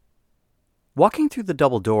Walking through the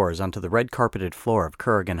double doors onto the red-carpeted floor of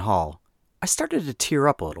Currigan Hall, I started to tear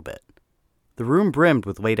up a little bit. The room brimmed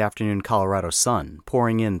with late-afternoon Colorado sun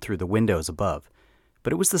pouring in through the windows above,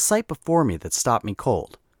 but it was the sight before me that stopped me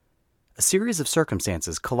cold. A series of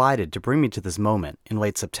circumstances collided to bring me to this moment in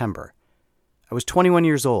late September. I was 21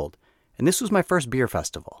 years old, and this was my first beer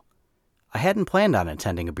festival. I hadn't planned on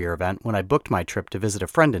attending a beer event when I booked my trip to visit a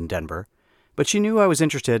friend in Denver, but she knew I was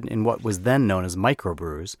interested in what was then known as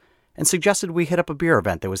microbrews, and suggested we hit up a beer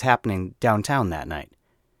event that was happening downtown that night.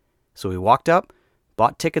 So we walked up,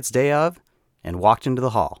 bought tickets day of, and walked into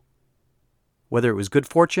the hall. Whether it was good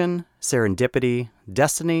fortune, serendipity,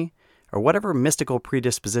 destiny, or whatever mystical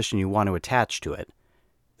predisposition you want to attach to it,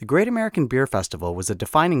 the Great American Beer Festival was a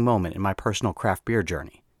defining moment in my personal craft beer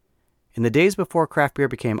journey. In the days before craft beer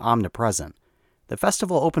became omnipresent, the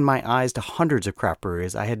festival opened my eyes to hundreds of craft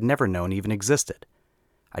breweries I had never known even existed.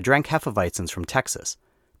 I drank Hefeweizens from Texas,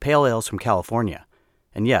 pale ales from California,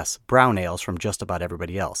 and yes, brown ales from just about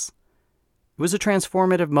everybody else. It was a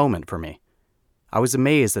transformative moment for me. I was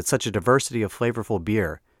amazed that such a diversity of flavorful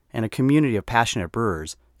beer and a community of passionate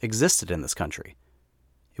brewers existed in this country.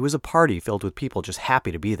 It was a party filled with people just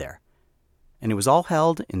happy to be there. And it was all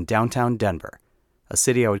held in downtown Denver, a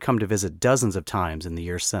city I would come to visit dozens of times in the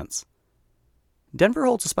years since. Denver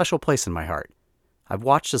holds a special place in my heart. I've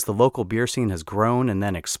watched as the local beer scene has grown and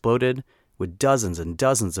then exploded, with dozens and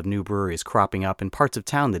dozens of new breweries cropping up in parts of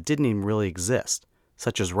town that didn't even really exist,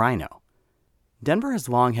 such as Rhino. Denver has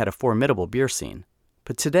long had a formidable beer scene,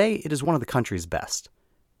 but today it is one of the country's best.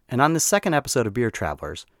 And on this second episode of Beer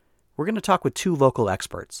Travelers, we're going to talk with two local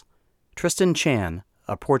experts, Tristan Chan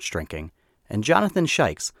of Porch Drinking and Jonathan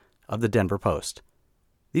Shikes of the Denver Post.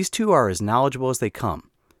 These two are as knowledgeable as they come,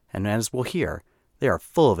 and as we'll hear, they are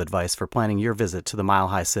full of advice for planning your visit to the Mile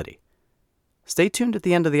High City. Stay tuned at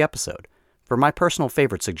the end of the episode for my personal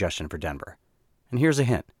favorite suggestion for Denver. And here's a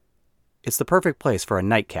hint. It's the perfect place for a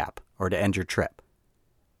nightcap or to end your trip.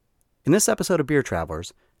 In this episode of Beer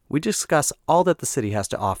Travelers, we discuss all that the city has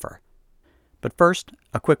to offer. But first,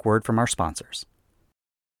 a quick word from our sponsors.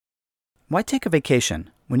 Why take a vacation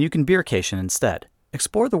when you can beercation instead?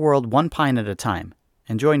 Explore the world one pint at a time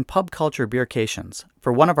and join Pub Culture Beercations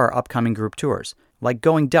for one of our upcoming group tours, like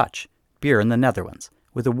Going Dutch, Beer in the Netherlands,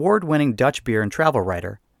 with award-winning Dutch beer and travel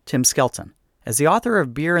writer Tim Skelton. As the author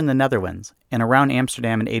of Beer in the Netherlands and Around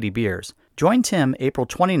Amsterdam in 80 Beers, join Tim April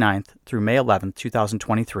 29th through May 11th,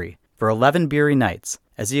 2023 for 11 beery nights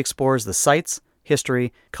as he explores the sights,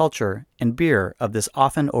 history, culture, and beer of this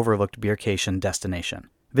often overlooked beercation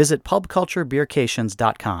destination. Visit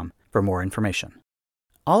pubculturebeercations.com for more information.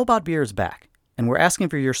 All About Beer is back, and we're asking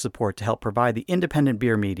for your support to help provide the independent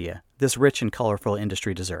beer media this rich and colorful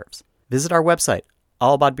industry deserves. Visit our website,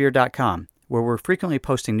 allaboutbeer.com, where we're frequently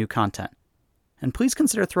posting new content. And please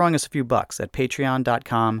consider throwing us a few bucks at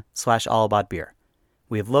patreon.com/allaboutbeer.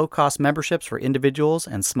 We have low-cost memberships for individuals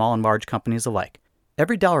and small and large companies alike.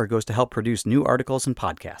 Every dollar goes to help produce new articles and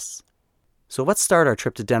podcasts. So let's start our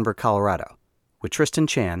trip to Denver, Colorado, with Tristan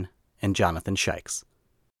Chan and Jonathan Shikes.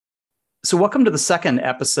 So welcome to the second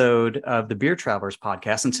episode of the Beer Travelers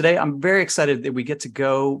podcast. And today I'm very excited that we get to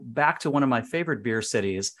go back to one of my favorite beer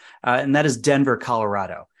cities, and that is Denver,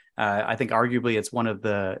 Colorado. I think arguably it's one of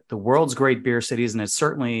the world's great beer cities, and it's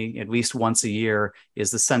certainly at least once a year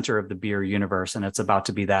is the center of the beer universe, and it's about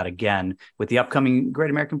to be that again with the upcoming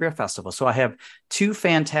Great American Beer Festival. So I have two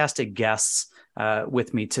fantastic guests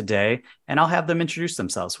with me today, and I'll have them introduce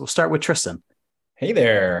themselves. We'll start with Tristan. Hey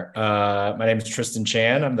there. My name is Tristan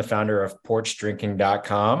Chan. I'm the founder of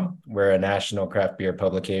porchdrinking.com. We're a national craft beer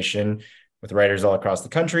publication with writers all across the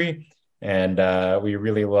country. And we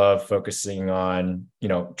really love focusing on,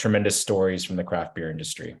 tremendous stories from the craft beer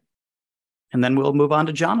industry. And then we'll move on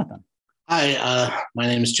to Jonathan. Hi, my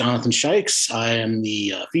name is Jonathan Shikes. I am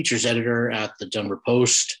the features editor at the Denver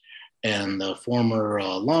Post and the former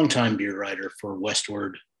longtime beer writer for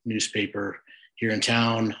Westward newspaper here in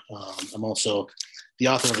town. I'm also the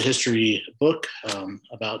author of a history book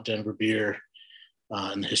about Denver beer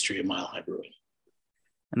and the history of Mile High Brewing.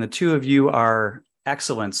 And the two of you are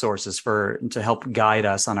excellent sources to help guide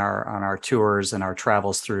us on our tours and our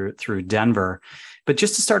travels through Denver. But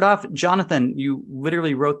just to start off, Jonathan, you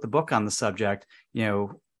literally wrote the book on the subject.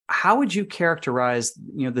 How would you characterize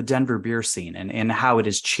the Denver beer scene and how it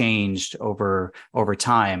has changed over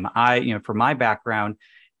time? From my background,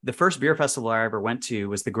 The first beer festival I ever went to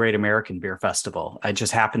was the Great American Beer Festival. I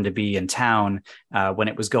just happened to be in town when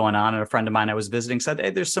it was going on, and a friend of mine I was visiting said, "Hey,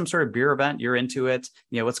 there's some sort of beer event. You're into it.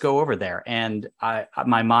 Let's go over there." And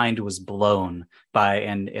my mind was blown by,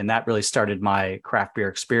 and that really started my craft beer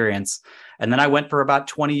experience. And then I went for about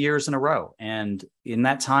 20 years in a row. And in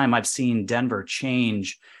that time, I've seen Denver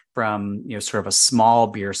change from sort of a small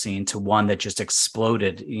beer scene to one that just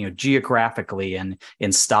exploded geographically and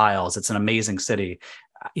in styles. It's an amazing city.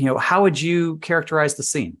 How would you characterize the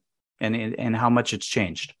scene and how much it's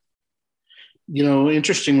changed?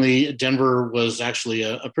 Interestingly, Denver was actually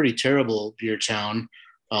a pretty terrible beer town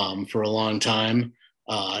for a long time.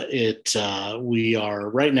 We are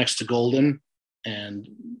right next to Golden, and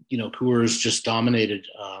Coors just dominated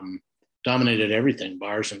everything,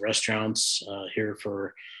 bars and restaurants here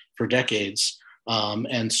for decades.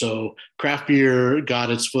 And so craft beer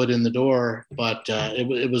got its foot in the door, but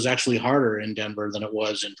it was actually harder in Denver than it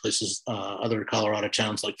was in places, other Colorado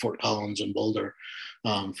towns like Fort Collins and Boulder,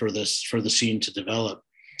 for the scene to develop.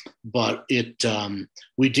 But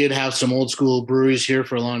we did have some old school breweries here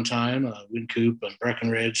for a long time, Wynkoop and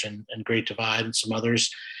Breckenridge and Great Divide and some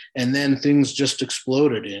others. And then things just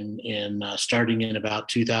exploded in starting in about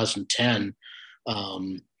 2010.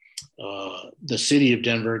 The city of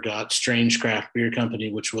Denver got Strange Craft Beer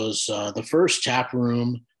Company, which was the first tap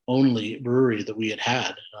room only brewery that we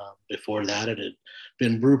had. Before that, it had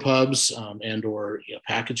been brew pubs and or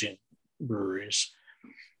packaging breweries.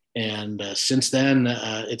 And since then,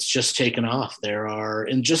 it's just taken off. There are,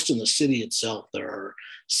 just in the city itself, there are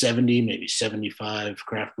 70, maybe 75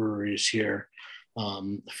 craft breweries here,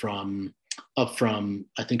 from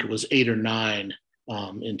I think it was 8 or 9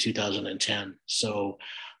 in 2010. So,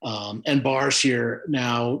 and bars here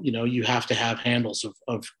now, you have to have handles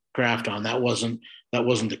of craft on. That wasn't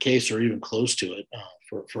the case, or even close to it,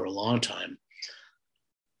 for a long time.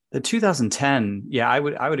 The 2010, yeah, I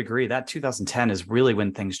would agree that 2010 is really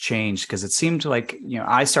when things changed, because it seemed like,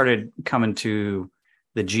 I started coming to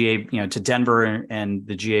the GA, to Denver and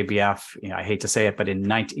the GABF, I hate to say it, but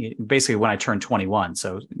basically when I turned 21.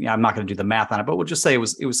 So I'm not going to do the math on it, but we'll just say it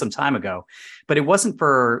was some time ago. But it wasn't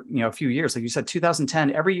for, a few years. Like you said,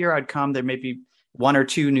 2010, every year I'd come, there may be 1 or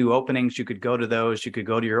 2 new openings. You could go to those, you could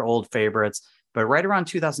go to your old favorites. But right around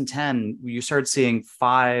 2010, you started seeing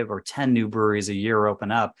 5 or 10 new breweries a year open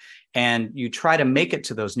up, and you try to make it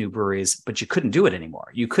to those new breweries, but you couldn't do it anymore.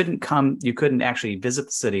 You couldn't actually visit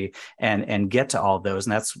the city and get to all of those.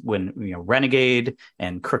 And that's when, Renegade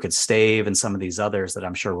and Crooked Stave and some of these others that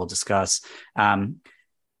I'm sure we'll discuss,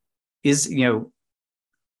 it's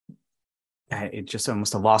just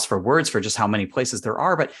almost a loss for words for just how many places there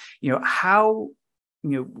are. But,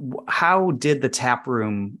 how did the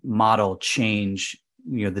taproom model change,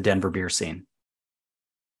 the Denver beer scene?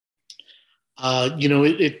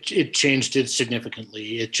 It changed it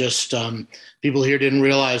significantly. It just, people here didn't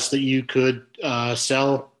realize that you could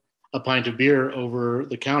sell a pint of beer over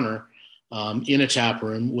the counter in a tap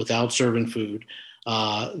room without serving food.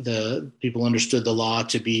 The people understood the law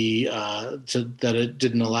to be that it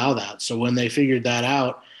didn't allow that. So when they figured that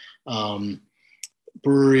out,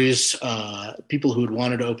 breweries, people who had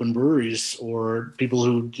wanted to open breweries, or people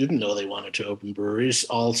who didn't know they wanted to open breweries,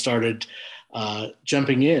 all started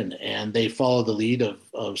jumping in, and they followed the lead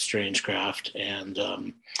of Strange Craft. And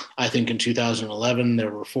I think in 2011 there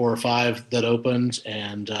were 4 or 5 that opened,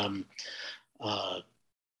 and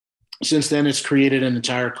since then it's created an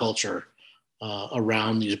entire culture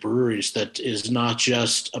around these breweries that is not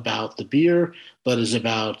just about the beer, but is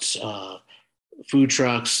about food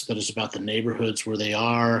trucks, that is about the neighborhoods where they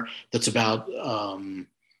are, that's about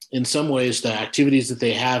in some ways the activities that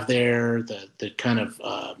they have there, the kind of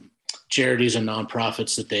charities and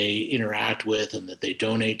nonprofits that they interact with and that they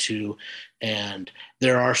donate to. And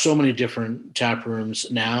there are so many different tap rooms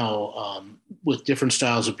now with different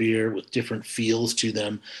styles of beer, with different feels to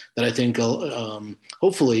them, that I think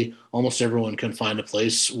hopefully almost everyone can find a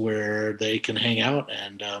place where they can hang out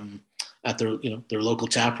and at their local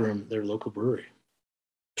tap room, their local brewery.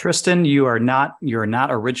 Tristan, you're not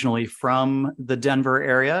originally from the Denver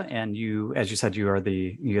area, and you, as you said, you're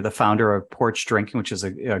the founder of Porch Drinking, which is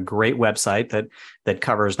a great website that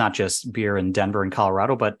covers not just beer in Denver and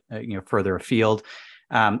Colorado, but further afield.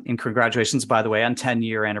 And congratulations, by the way, on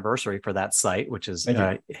 10-year anniversary for that site, which is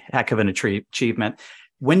a heck of an achievement.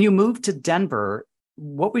 When you moved to Denver,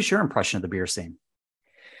 what was your impression of the beer scene?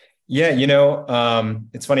 Yeah,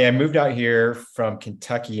 it's funny. I moved out here from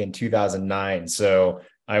Kentucky in 2009. So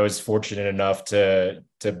I was fortunate enough to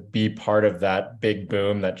be part of that big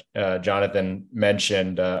boom that Jonathan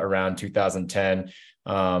mentioned around 2010.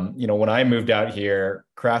 When I moved out here,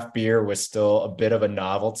 craft beer was still a bit of a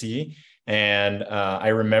novelty, and I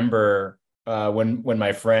remember when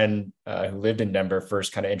my friend who lived in Denver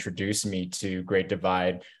first kind of introduced me to Great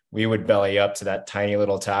Divide. We would belly up to that tiny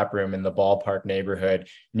little tap room in the ballpark neighborhood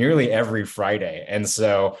nearly every Friday. And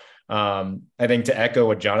so I think, to echo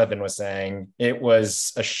what Jonathan was saying, it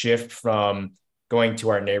was a shift from going to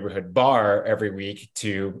our neighborhood bar every week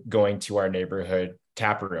to going to our neighborhood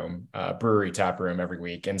tap room, brewery tap room every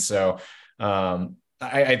week. And so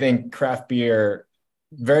I think craft beer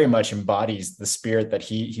very much embodies the spirit that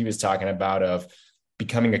he was talking about, of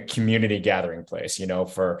becoming a community gathering place,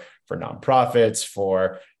 for nonprofits,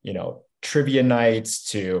 for, trivia nights,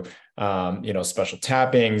 to, special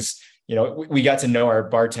tappings. We got to know our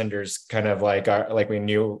bartenders kind of like we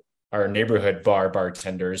knew our neighborhood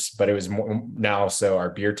bartenders, but it was more now so our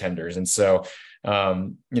beer tenders. And so,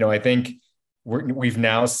 I think we've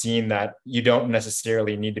now seen that you don't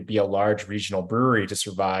necessarily need to be a large regional brewery to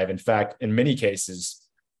survive. In fact, in many cases,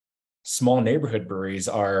 small neighborhood breweries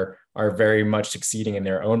are very much succeeding in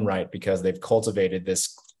their own right, because they've cultivated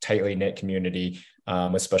this tightly knit community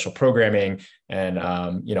with special programming and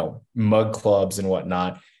mug clubs and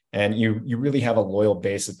whatnot. And you really have a loyal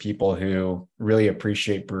base of people who really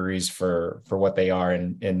appreciate breweries for what they are,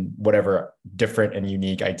 and whatever different and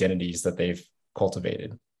unique identities that they've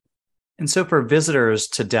cultivated. And so, for visitors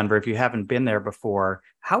to Denver, if you haven't been there before,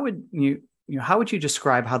 how would you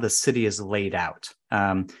describe how the city is laid out?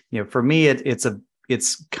 For me,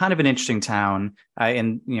 it's kind of an interesting town.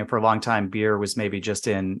 And for a long time, beer was maybe just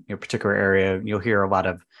in a particular area. You'll hear a lot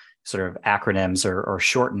of sort of acronyms or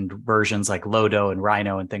shortened versions like Lodo and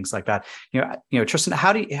Rhino and things like that. Tristan,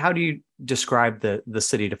 how do you describe the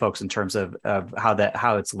city to folks in terms of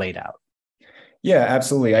how it's laid out? Yeah,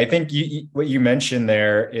 absolutely. I think what you mentioned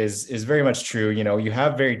there is very much true. You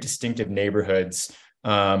have very distinctive neighborhoods,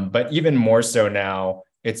 but even more so now,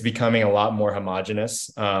 it's becoming a lot more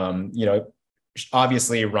homogenous.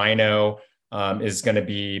 Obviously, Rhino is going to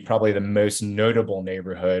be probably the most notable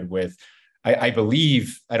neighborhood with, I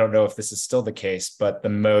believe, I don't know if this is still the case, but the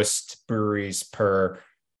most breweries per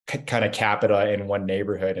kind of capita in one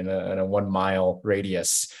neighborhood in a 1 mile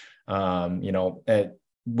radius.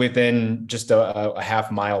 Within just a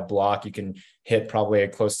half mile block, you can hit probably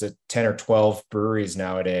close to 10 or 12 breweries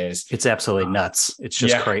nowadays. It's absolutely nuts. It's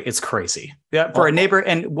just it's crazy. Yeah. For a neighbor.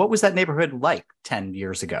 And what was that neighborhood like 10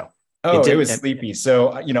 years ago? Oh, it was sleepy. So,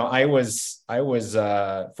 I was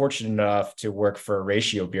fortunate enough to work for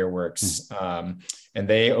Ratio Beer Works. And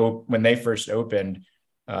when they first opened,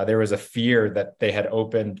 there was a fear that they had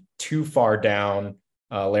opened too far down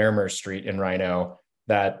Larimer Street in Rhino,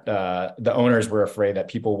 that the owners were afraid that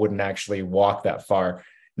people wouldn't actually walk that far.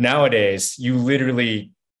 Nowadays, you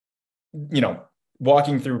literally,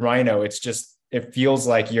 walking through Rhino, it feels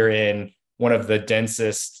like you're in one of the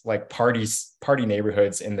densest party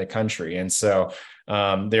neighborhoods in the country. And so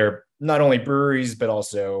there are not only breweries, but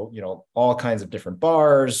also, all kinds of different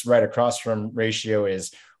bars. Right across from Ratio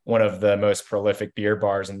is one of the most prolific beer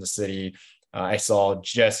bars in the city. I saw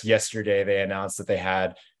just yesterday, they announced that they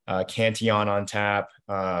had Cantillon on tap,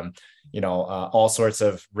 all sorts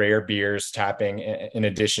of rare beers tapping in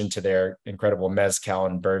addition to their incredible mezcal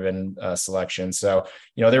and bourbon selection. So,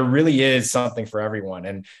 there really is something for everyone.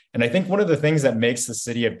 And I think one of the things that makes the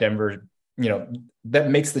city of Denver, that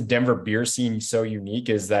makes the Denver beer scene so unique,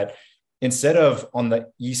 is that instead of on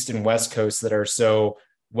the East and West Coast that are so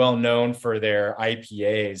well known for their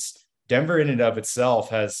IPAs, Denver in and of itself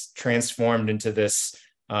has transformed into this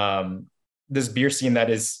beer scene that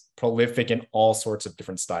is prolific in all sorts of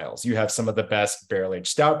different styles. You have some of the best barrel-aged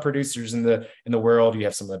stout producers in the world. You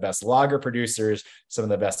have some of the best lager producers, some of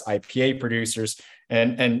the best IPA producers,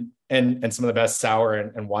 and some of the best sour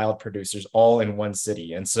and wild producers, all in one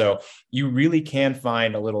city. And so you really can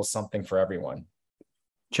find a little something for everyone.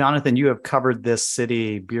 Jonathan, you have covered this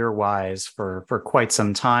city beer-wise for quite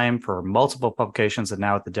some time, for multiple publications, and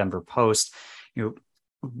now at the Denver Post.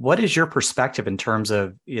 What is your perspective in terms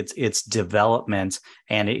of its development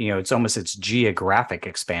and it's almost its geographic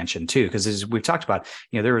expansion too? Because as we've talked about,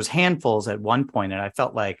 there was handfuls at one point, and I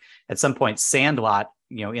felt like at some point Sandlot,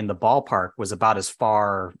 in the ballpark was about as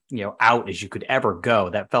far out as you could ever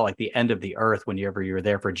go. That felt like the end of the earth whenever you were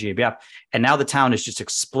there for GABF, and now the town has just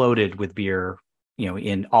exploded with beer,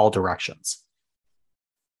 in all directions.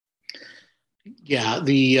 Yeah,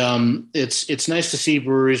 it's nice to see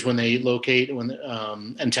breweries when they locate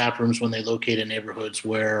and tap rooms when they locate in neighborhoods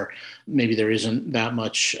where maybe there isn't that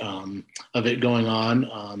much of it going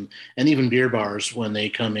on, and even beer bars when they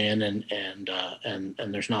come in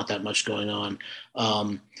and there's not that much going on.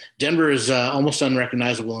 Um, Denver is almost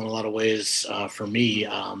unrecognizable in a lot of ways for me.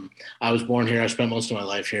 I was born here. I spent most of my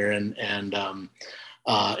life here, and in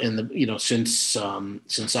the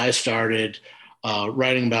since I started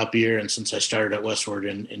writing about beer, and since I started at Westward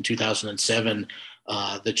in 2007,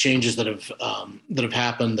 the changes that have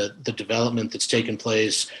happened, the development that's taken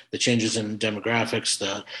place, the changes in demographics,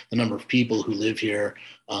 the number of people who live here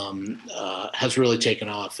has really taken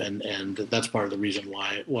off, and that's part of the reason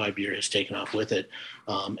why beer has taken off with it,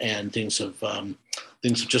 and things have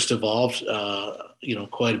just evolved,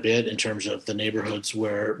 quite a bit in terms of the neighborhoods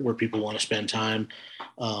where people want to spend time.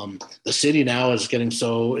 The city now is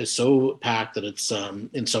so packed that it's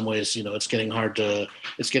in some ways, it's getting hard to live.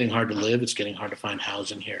 It's getting hard to find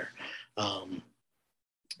housing here.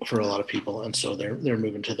 For a lot of people, and so they're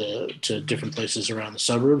moving to different places around the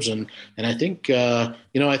suburbs, and I think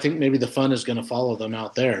I think maybe the fun is going to follow them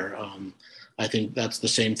out there. I think that's the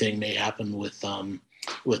same thing may happen with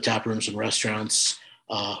tap rooms and restaurants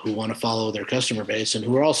who want to follow their customer base and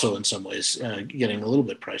who are also in some ways getting a little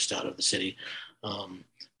bit priced out of the city.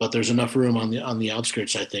 But there's enough room on the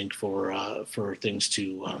outskirts, I think, for things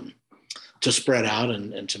to spread out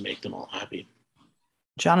and to make them all happy.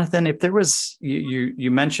 Jonathan, if there was,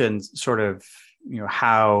 you mentioned sort of,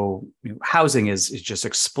 how housing is just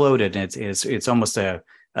exploded, and it's almost a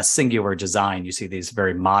singular design. You see these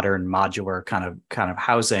very modern modular kind of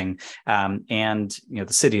housing, and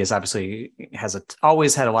the city is obviously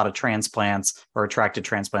always had a lot of transplants or attracted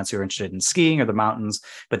transplants who are interested in skiing or the mountains,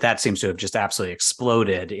 but that seems to have just absolutely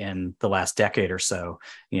exploded in the last decade or so.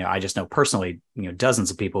 I just know personally,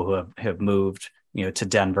 dozens of people who have moved to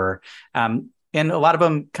Denver. And a lot of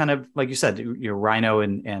them kind of, like you said, Rhino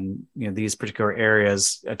and these particular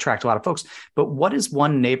areas attract a lot of folks. But what is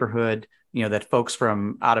one neighborhood, that folks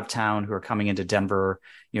from out of town who are coming into Denver,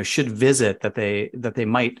 should visit that they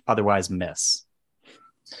might otherwise miss?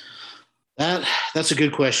 That's a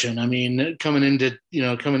good question. I mean, coming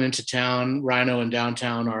into town, Rhino and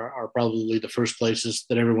downtown are probably the first places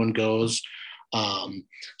that everyone goes.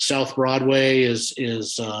 South Broadway is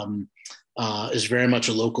very much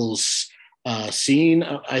a locals scene.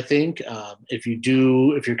 I think if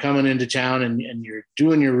you're coming into town and you're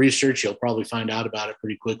doing your research, you'll probably find out about it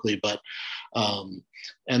pretty quickly. But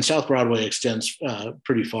and South Broadway extends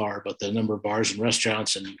pretty far, but the number of bars and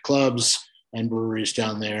restaurants and clubs and breweries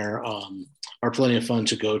down there are plenty of fun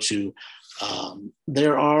to go to.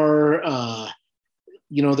 There are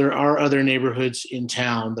other neighborhoods in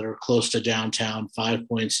town that are close to downtown. Five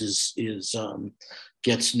Points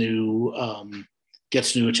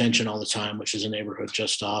gets new attention all the time, which is a neighborhood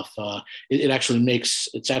just off.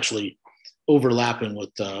 It's actually overlapping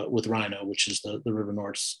with Rhino, which is the River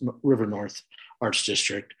North Arts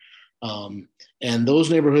District. And those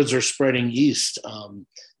neighborhoods are spreading east.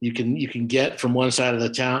 You can get from one side of the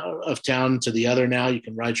town to the other now. You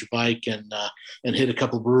can ride your bike and hit a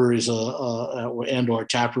couple breweries and or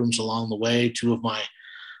tap rooms along the way. Two of my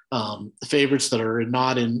favorites that are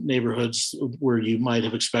not in neighborhoods where you might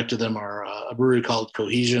have expected them are a brewery called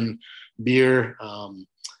Cohesion Beer,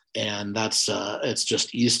 and that's it's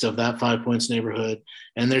just east of that Five Points neighborhood.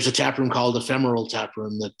 And there's a tap room called Ephemeral Tap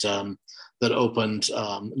Room that opened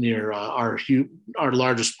near our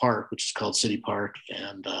largest park, which is called City Park,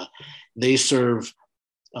 and they serve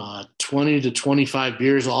 20 to 25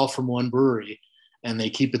 beers, all from one brewery. And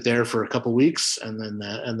they keep it there for a couple weeks, and then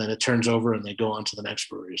it turns over, and they go on to the next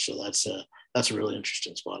brewery. So that's a really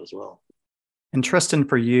interesting spot as well. And Tristan,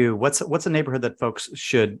 for you, what's a neighborhood that folks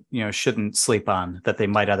shouldn't sleep on that they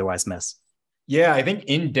might otherwise miss? Yeah, I think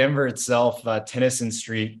in Denver itself, Tennyson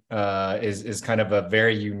Street is kind of a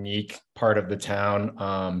very unique part of the town.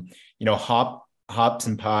 Hops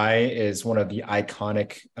and Pie is one of the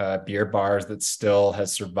iconic beer bars that still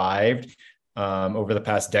has survived over the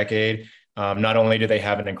past decade. Not only do they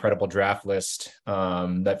have an incredible draft list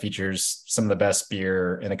that features some of the best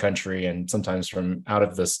beer in the country and sometimes from out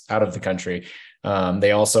of the country,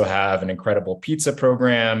 they also have an incredible pizza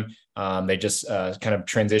program. They just kind of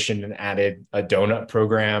transitioned and added a donut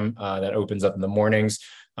program that opens up in the mornings.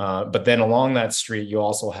 But then along that street, you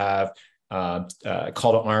also have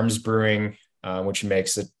Call to Arms Brewing, which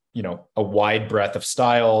makes it a wide breadth of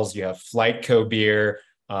styles. You have Flight Co. beer.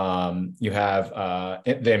 You have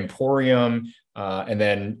the Emporium, and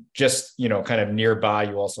then just kind of nearby,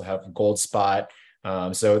 you also have Gold Spot.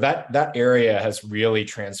 So that area has really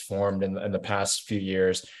transformed in the past few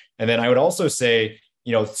years, And then I would also say,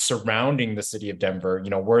 surrounding the city of Denver,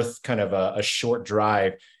 worth kind of a short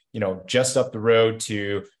drive, just up the road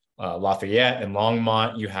to Lafayette and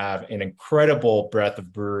Longmont, you have an incredible breadth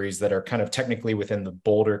of breweries that are kind of technically within the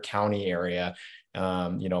Boulder County area.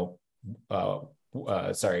 You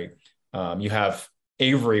have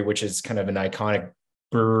Avery, which is kind of an iconic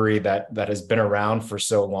brewery that has been around for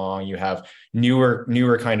so long. You have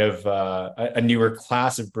newer kind of a newer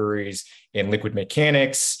class of breweries in Liquid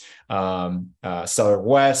Mechanics, Cellar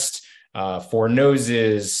West, Four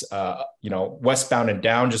Noses, Westbound and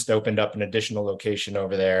Down just opened up an additional location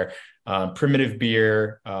over there. Primitive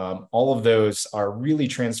Beer, all of those are really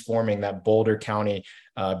transforming that Boulder County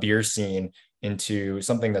beer scene into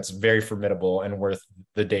something that's very formidable and worth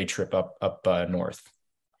the day trip up north.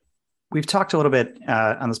 We've talked a little bit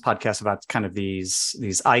on this podcast about kind of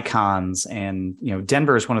these icons, and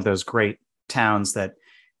Denver is one of those great towns that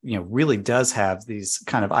really does have these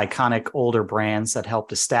kind of iconic older brands that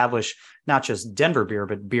helped establish not just Denver beer,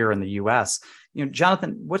 but beer in the U.S.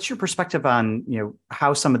 Jonathan, what's your perspective on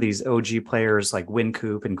how some of these OG players like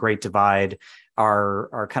Wynkoop and Great Divide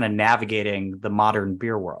are kind of navigating the modern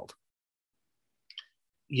beer world?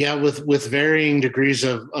 Yeah, with varying degrees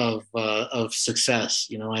of success.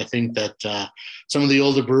 I think that some of the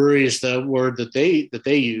older breweries, the word that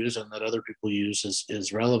they use and that other people use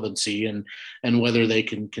is relevancy, and whether they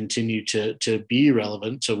can continue to be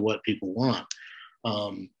relevant to what people want.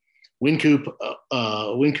 Wynkoop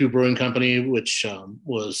Brewing Company, which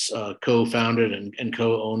was co-founded and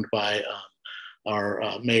co-owned by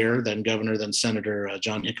our mayor, then governor, then Senator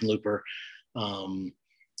John Hickenlooper.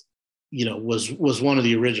 Was one of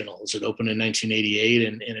the originals. It opened in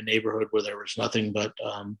 1988 in a neighborhood where there was nothing but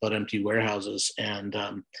empty warehouses, and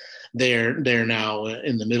they're now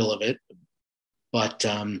in the middle of it. But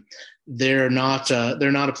they're not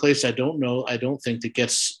a place I don't think that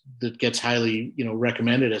gets highly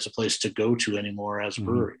recommended as a place to go to anymore as a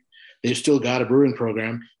brewery. They've still got a brewing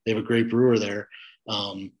program. They have a great brewer there.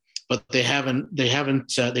 But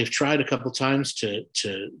they've tried a couple times to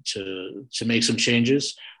make some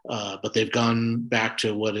changes, but they've gone back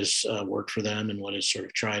to what has worked for them and what is sort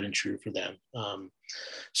of tried and true for them.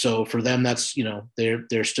 So for them, that's,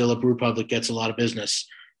 they're still a brew pub that gets a lot of business,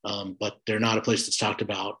 but they're not a place that's talked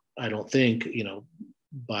about, I don't think,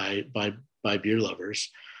 by beer lovers.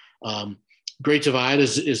 Great Divide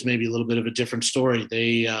is maybe a little bit of a different story.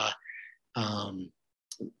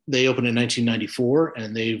 They opened in 1994,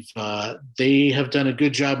 and they have done a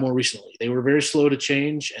good job more recently. They were very slow to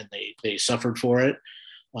change, and they suffered for it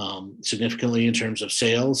significantly in terms of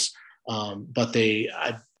sales. But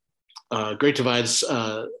Great Divides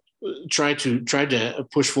tried to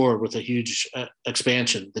push forward with a huge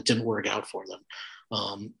expansion that didn't work out for them.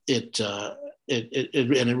 It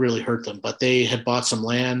really hurt them. But they had bought some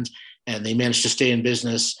land, and they managed to stay in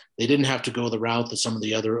business. They didn't have to go the route that some of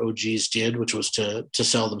the other OGs did, which was to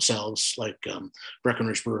sell themselves, like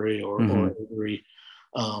Breckenridge Brewery or Avery.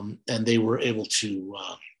 And they were able to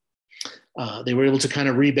kind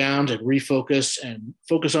of rebound and refocus and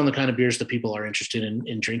focus on the kind of beers that people are interested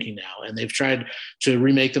in drinking now. And they've tried to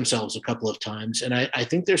remake themselves a couple of times, and I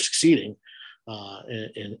think they're succeeding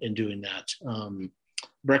in doing that.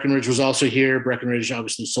 Breckenridge was also here. Breckenridge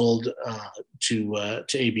obviously sold to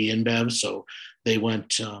AB InBev, so they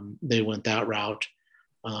went that route.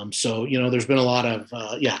 So there's been a lot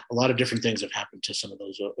of different things have happened to some of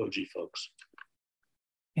those OG folks.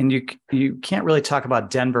 And you can't really talk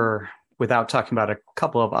about Denver without talking about a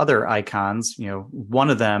couple of other icons.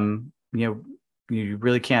 One of them, you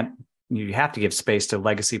really can't. You have to give space to a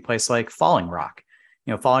legacy place like Falling Rock.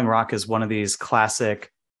 Falling Rock is one of these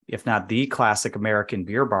classic, if not the classic, American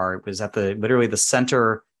beer bar. It was at literally the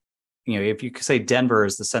center. If you could say Denver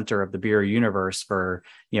is the center of the beer universe for,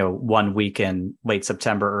 1 week in late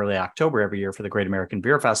September, early October every year for the Great American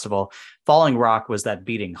Beer Festival, Falling Rock was that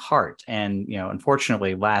beating heart. And,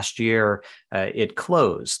 unfortunately last year it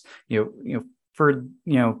closed. For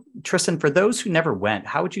Tristan, for those who never went,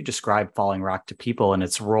 how would you describe Falling Rock to people and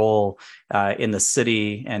its role in the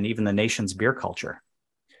city and even the nation's beer culture?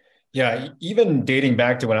 Yeah, even dating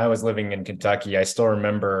back to when I was living in Kentucky, I still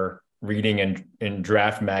remember reading in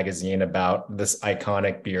Draft magazine about this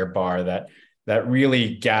iconic beer bar that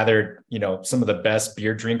really gathered, some of the best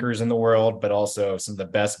beer drinkers in the world, but also some of the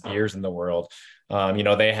best beers in the world.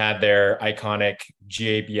 They had their iconic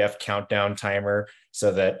GABF countdown timer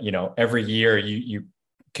so that, every year you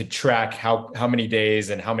could track how many days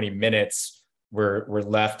and how many minutes were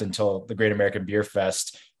left until the Great American Beer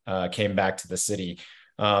Fest came back to the city.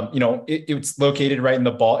 It was located right in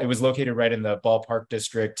the ballpark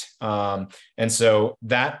district. And so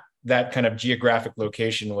that that kind of geographic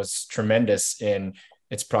location was tremendous in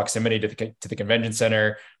its proximity to the convention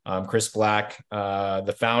center. Chris Black,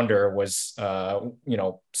 the founder, was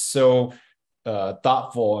so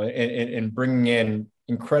thoughtful in bringing in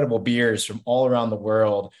incredible beers from all around the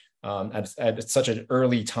world at such an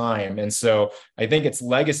early time. And so I think its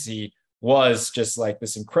legacy was just like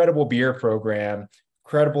this incredible beer program,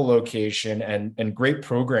 incredible location, and great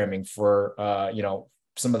programming for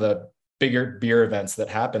some of the bigger beer events that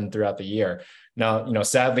happened throughout the year. Now,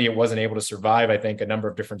 sadly, it wasn't able to survive, I think, a number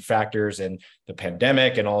of different factors in the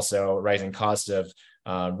pandemic and also rising costs of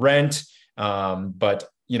rent. But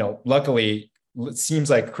luckily, it seems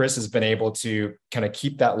like Chris has been able to kind of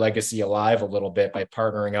keep that legacy alive a little bit by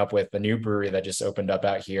partnering up with the new brewery that just opened up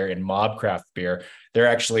out here in Mobcraft Beer. They're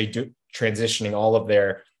actually transitioning all of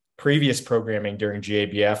their previous programming during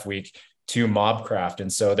GABF week to Mobcraft.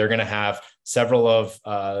 And so they're going to have several of,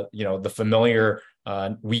 the familiar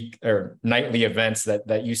week or nightly events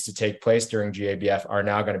that used to take place during GABF are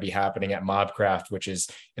now going to be happening at Mobcraft, which is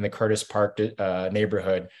in the Curtis Park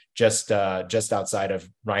neighborhood, just outside of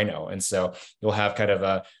Rhino. And so you'll have kind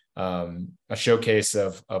of a showcase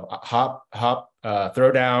of hop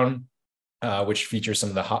throwdown, which features some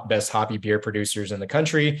of the best hoppy beer producers in the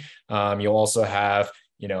country. You'll also have,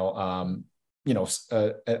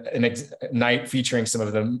 night featuring some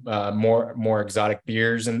of the more exotic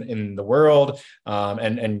beers in the world.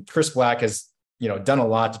 And Chris Black has, done a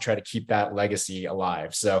lot to try to keep that legacy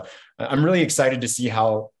alive. So I'm really excited to see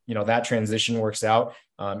how, that transition works out.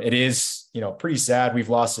 It is, pretty sad. We've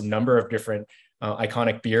lost a number of different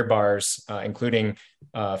iconic beer bars, including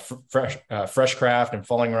Fresh Craft and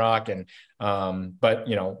Falling Rock. But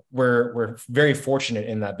we're very fortunate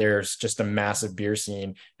in that there's just a massive beer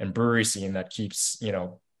scene and brewery scene that keeps,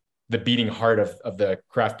 the beating heart of the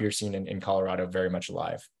craft beer scene in Colorado very much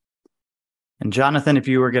alive. And Jonathan, if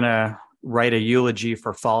you were going to write a eulogy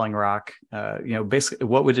for Falling Rock, basically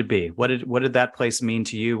what would it be? What did that place mean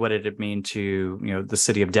to you? What did it mean to, the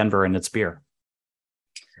city of Denver and its beer?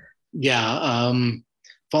 Yeah.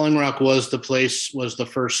 Falling Rock was the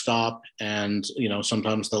first stop, and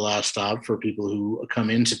sometimes the last stop for people who come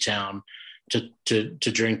into town to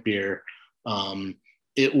drink beer.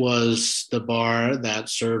 It was the bar that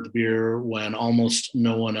served beer when almost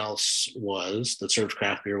no one else was, that served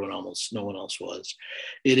craft beer when almost no one else was.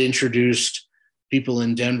 It introduced people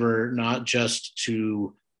in Denver not just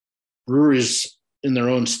to breweries in their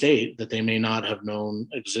own state that they may not have known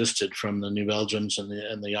existed, from the New Belgiums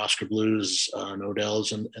and the Oscar Blues,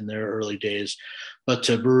 Odell's in their early days, but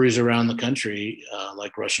to breweries around the country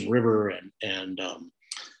like Russian River and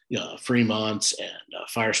Fremont's and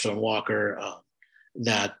Firestone Walker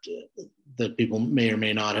that people may or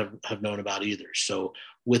may not have known about either. So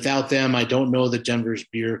without them, I don't know that Denver's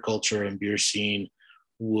beer culture and beer scene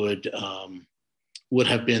would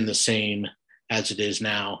have been the same as it is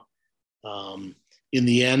now. In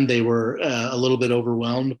the end, they were a little bit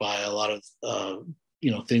overwhelmed by a lot of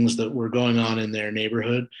things that were going on in their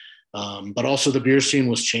neighborhood, but also the beer scene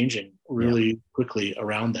was changing really quickly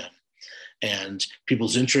around them, and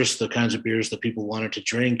people's interests, the kinds of beers that people wanted to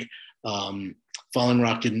drink. Falling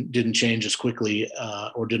Rock didn't change as quickly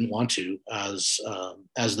or didn't want to as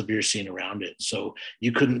the beer scene around it. So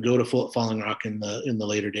you couldn't go to Falling Rock in the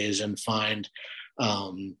later days and find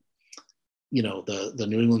the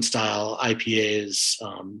New England style IPAs,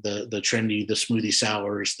 the trendy, the smoothie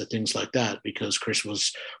sours, the things like that, because Chris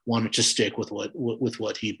wanted to stick with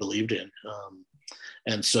what he believed in.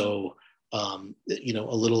 And so, a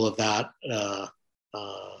little of that,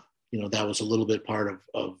 that was a little bit part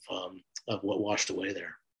of what washed away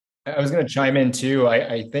there. I was going to chime in too.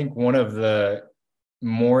 I think one of the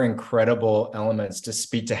more incredible elements to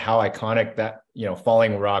speak to how iconic that,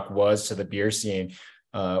 Falling Rock was to the beer scene,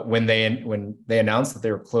 when they announced that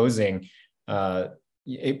they were closing,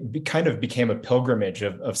 it kind of became a pilgrimage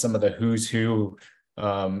of some of the who's who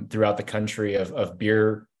throughout the country of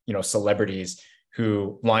beer, celebrities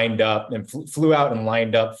who lined up and flew out and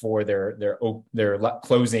lined up for their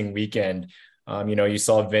closing weekend. You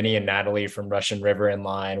saw Vinny and Natalie from Russian River in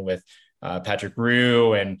line with Patrick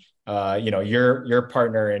Rue and your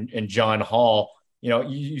partner and John Hall.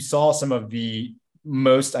 You saw some of the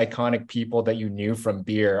most iconic people that you knew from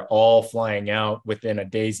beer all flying out within a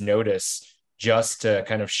day's notice just to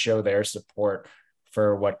kind of show their support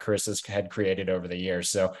for what Chris had created over the years.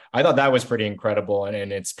 So I thought that was pretty incredible.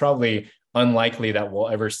 And it's probably unlikely that we'll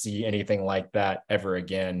ever see anything like that ever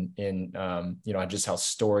again in, just how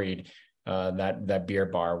storied that beer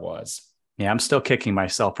bar was. Yeah, I'm still kicking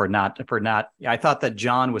myself for not. I thought that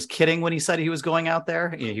John was kidding when he said he was going out there.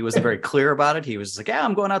 He wasn't very clear about it. He was like, "Yeah,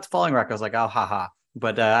 I'm going out to Falling Rock." I was like, "Oh, haha."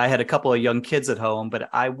 but I had a couple of young kids at home, but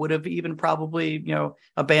I would have even probably,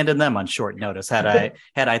 abandoned them on short notice had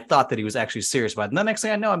I thought that he was actually serious about it. And the next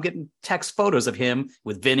thing I know, I'm getting text photos of him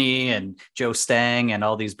with Vinny and Joe Stang and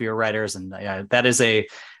all these beer writers. And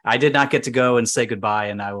I did not get to go and say goodbye,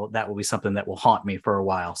 and that will be something that will haunt me for a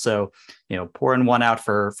while. So, pouring one out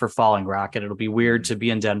for Falling Rock, and it'll be weird to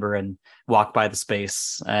be in Denver and walk by the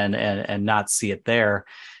space and not see it there.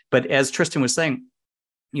 But as Tristan was saying,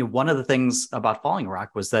 one of the things about Falling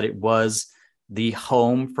Rock was that it was the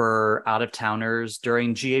home for out-of-towners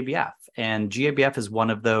during GABF. And GABF is one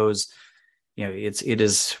of those, it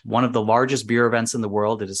is one of the largest beer events in the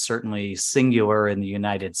world. It is certainly singular in the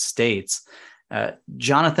United States.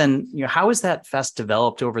 Jonathan, how has that fest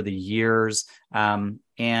developed over the years?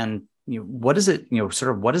 And what is it,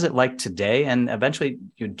 what is it like today? And eventually,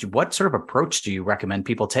 what sort of approach do you recommend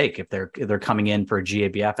people take if they're coming in for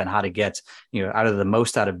GABF, and how to get, out of the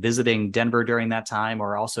most out of visiting Denver during that time,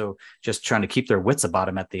 or also just trying to keep their wits about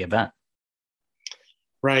them at the event?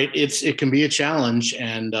 Right. It can be a challenge,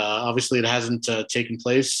 and obviously it hasn't taken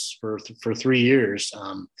place for 3 years.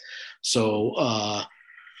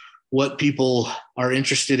 What people are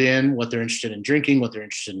interested in, what they're interested in drinking, what they're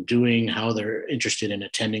interested in doing, how they're interested in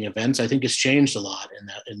attending events, I think has changed a lot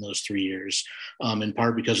in those 3 years, in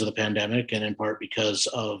part because of the pandemic, and in part because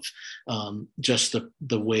of just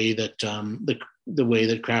the way that the way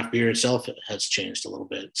that craft beer itself has changed a little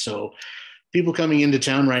bit. So people coming into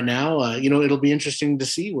town right now, it'll be interesting to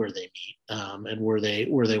see where they meet, and where they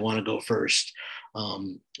want to go first.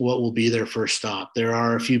 What will be their first stop? There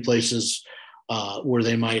are a few places where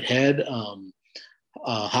they might head.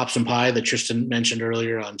 Hops and Pie that Tristan mentioned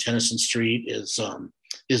earlier on Tennyson Street is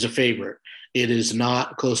a favorite. It is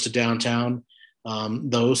not close to downtown,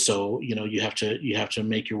 though, so you have to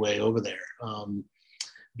make your way over there.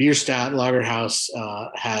 Bierstadt Lager House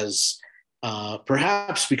has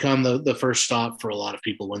perhaps become the first stop for a lot of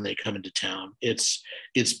people when they come into town. It's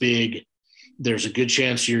big. There's a good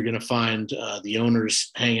chance you're going to find the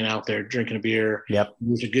owners hanging out there drinking a beer. Yep.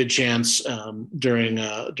 There's a good chance during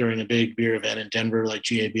a big beer event in Denver like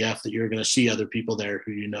GABF that you're going to see other people there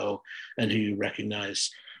who you know and who you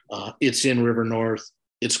recognize. It's in River North.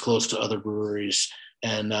 It's close to other breweries.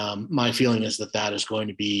 And my feeling is that is going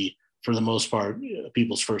to be, for the most part,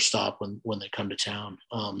 people's first stop when they come to town.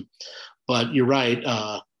 But you're right.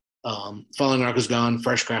 Falling Rock is gone.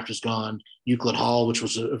 Fresh Craft is gone. Euclid Hall, which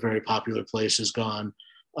was a very popular place, is gone.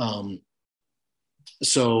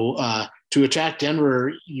 So to attack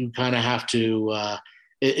Denver, you kind of have to.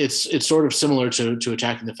 It's sort of similar to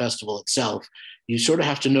attacking the festival itself. You sort of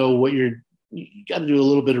have to know you got to do a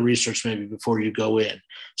little bit of research maybe before you go in.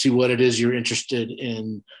 See what it is you're interested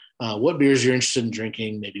in. What beers you're interested in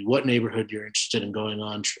drinking. Maybe what neighborhood you're interested in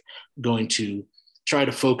going to. Try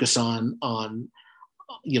to focus on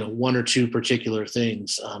one or two particular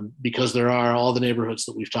things, because there are all the neighborhoods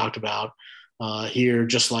that we've talked about here.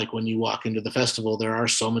 Just like when you walk into the festival, there are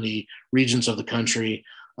so many regions of the country,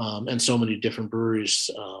 and so many different breweries,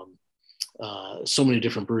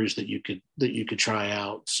 that you could try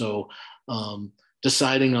out. So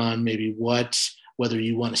deciding on maybe whether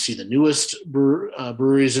you want to see the newest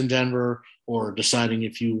breweries in Denver, or deciding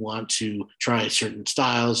if you want to try certain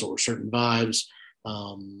styles or certain vibes.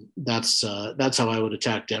 That's how I would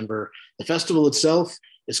attack Denver. The festival itself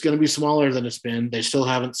is going to be smaller than it's been. They still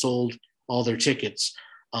haven't sold all their tickets,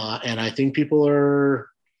 and I think people are,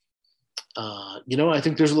 I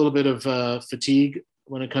think there's a little bit of fatigue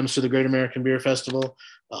when it comes to the Great American Beer Festival.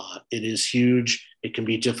 It is huge. It can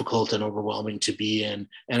be difficult and overwhelming to be in,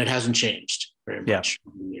 and it hasn't changed very much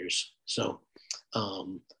over the years. So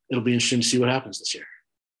it'll be interesting to see what happens this year.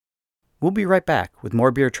 We'll be right back with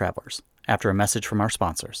more Beer Travelers after a message from our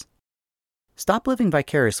sponsors. Stop living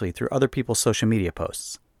vicariously through other people's social media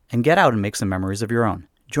posts and get out and make some memories of your own.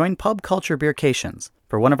 Join Pub Culture Beercations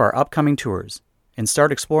for one of our upcoming tours and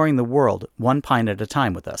start exploring the world one pint at a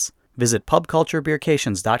time with us. Visit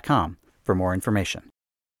pubculturebeercations.com for more information.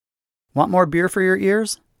 Want more beer for your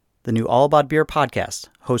ears? The new All About Beer podcast,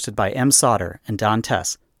 hosted by M. Sauter and Don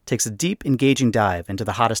Tess, takes a deep, engaging dive into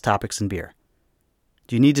the hottest topics in beer.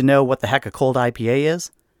 Do you need to know what the heck a cold IPA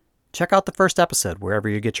is? Check out the first episode wherever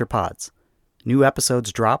you get your pods. New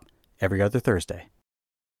episodes drop every other Thursday.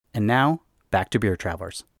 And now, back to Beer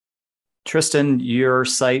Travelers. Tristan, your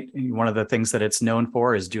site, one of the things that it's known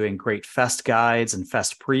for is doing great fest guides and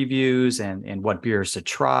fest previews and what beers to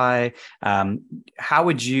try. How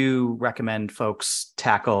would you recommend folks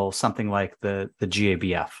tackle something like the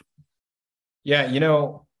GABF? Yeah,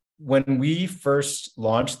 when we first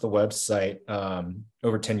launched the website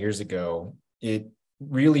over 10 years ago, it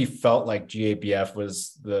really felt like GABF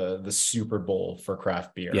was the Super Bowl for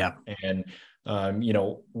craft beer. Yeah. And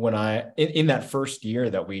when in that first year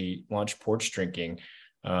that we launched Porch Drinking,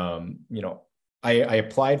 I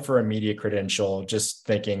applied for a media credential, just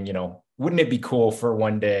thinking, wouldn't it be cool for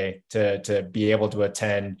one day to be able to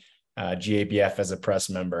attend GABF as a press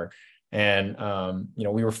member? And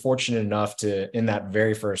we were fortunate enough to, in that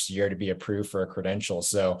very first year, to be approved for a credential.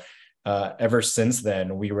 So ever since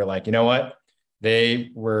then, we were like, you know what? They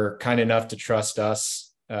were kind enough to trust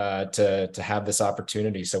us to have this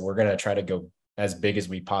opportunity. So we're going to try to go as big as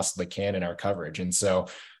we possibly can in our coverage. And so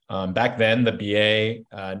back then, the BA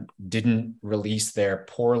didn't release their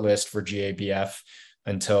pour list for GABF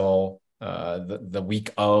until the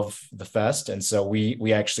week of the fest. And so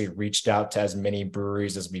we actually reached out to as many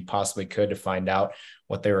breweries as we possibly could to find out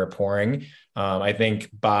what they were pouring. I think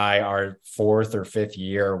by our 4th or 5th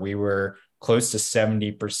year, we were close to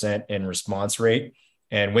 70% in response rate.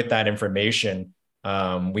 And with that information,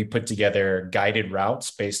 we put together guided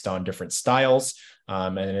routes based on different styles.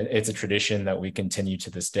 And it's a tradition that we continue to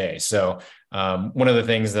this day. So one of the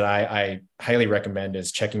things that I highly recommend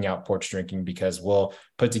is checking out Porch Drinking, because we'll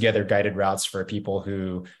put together guided routes for people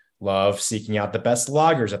who love seeking out the best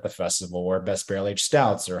lagers at the festival, or best barrel-aged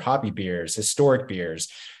stouts, or hoppy beers, historic beers.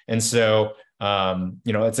 And so,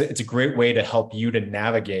 it's a great way to help you to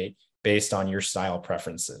navigate based on your style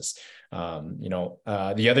preferences.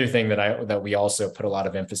 The other thing that we also put a lot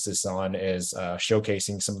of emphasis on is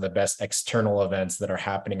showcasing some of the best external events that are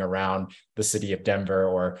happening around the city of Denver,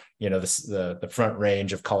 or the Front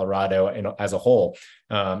Range of Colorado as a whole.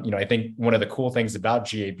 I think one of the cool things about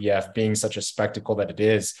GABF being such a spectacle that it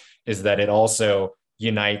is that it also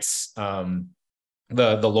unites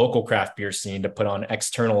the local craft beer scene to put on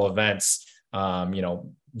external events.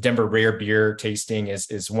 Denver Rare Beer Tasting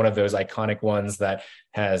is one of those iconic ones that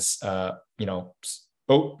has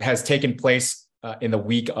taken place in the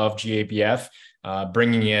week of GABF,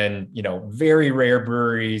 bringing in very rare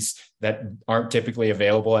breweries that aren't typically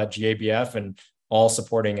available at GABF, and all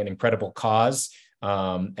supporting an incredible cause. Rick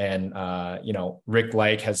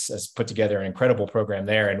Like has put together an incredible program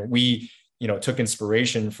there, and we took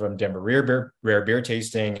inspiration from Denver Rare Beer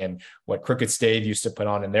Tasting and what Crooked Stave used to put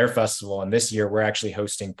on in their festival. And this year, we're actually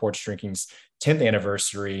hosting Porch Drinking's 10th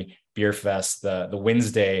anniversary beer fest, the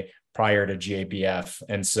Wednesday prior to GABF.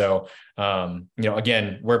 And so,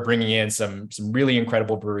 again, we're bringing in some really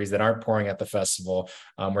incredible breweries that aren't pouring at the festival.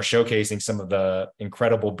 We're showcasing some of the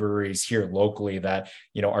incredible breweries here locally that,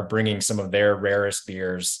 are bringing some of their rarest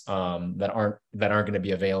beers that aren't going to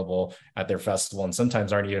be available at their festival, and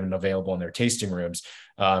sometimes aren't even available in their tasting rooms.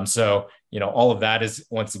 All of that is,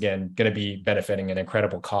 once again, going to be benefiting an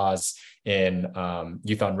incredible cause in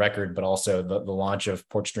Youth on Record, but also the launch of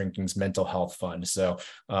Porch Drinking's mental health fund. So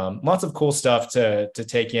lots of cool stuff to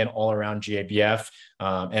take in all around GABF,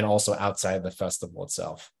 and also outside the festival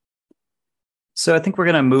itself. So I think we're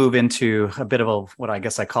going to move into a bit of what I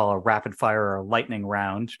guess I call a rapid fire or lightning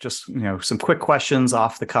round. Just, some quick questions,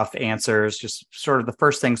 off the cuff answers, just sort of the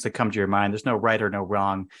first things that come to your mind. There's no right or no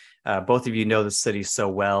wrong. Both of you know the city so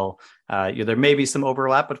well. There may be some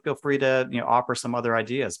overlap, but feel free to, offer some other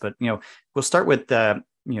ideas. But, we'll start with,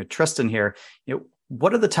 Tristan here.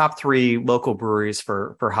 What are the top 3 local breweries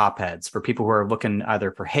for hopheads, for people who are looking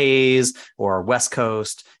either for Haze or West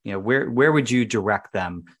Coast? Where would you direct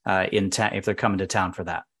them in town if they're coming to town for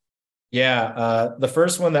that? Yeah, the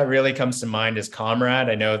first one that really comes to mind is Comrade.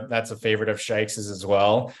 I know that's a favorite of Shikes's as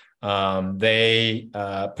well. They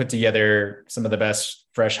put together some of the best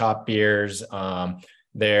fresh hop beers.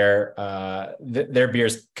 Their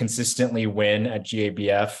beers consistently win at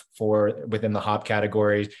GABF within the hop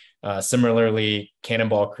category. Similarly,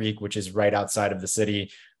 Cannonball Creek, which is right outside of the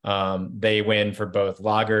city, they win for both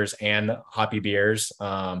lagers and hoppy beers.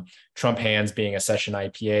 Trump Hands being a session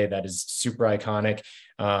IPA that is super iconic,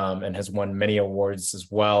 and has won many awards as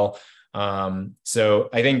well. So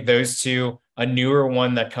I think those two. A newer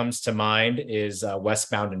one that comes to mind is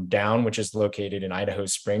Westbound and Down, which is located in Idaho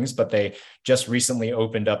Springs, but they just recently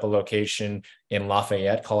opened up a location in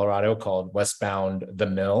Lafayette, Colorado, called Westbound the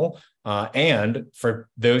Mill. And for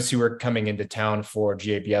those who are coming into town for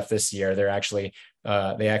GABF this year, they actually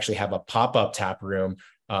have a pop-up tap room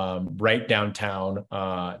right downtown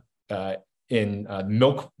in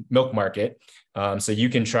Milk Market. So you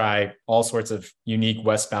can try all sorts of unique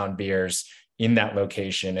Westbound beers in that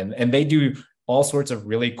location. And they do all sorts of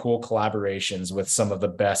really cool collaborations with some of the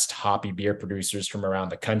best hoppy beer producers from around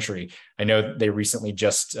the country. I know they recently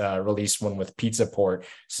just released one with Pizza Port.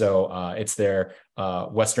 So it's their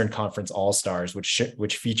Western Conference All-Stars,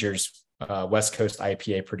 which features West Coast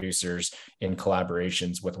IPA producers in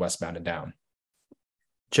collaborations with Westbound and Down.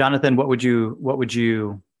 Jonathan, what would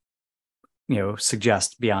you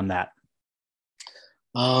suggest beyond that?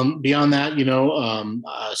 Beyond that,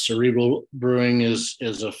 Cerebral Brewing is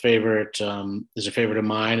a favorite of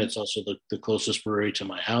mine. It's also the closest brewery to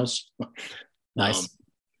my house. Nice.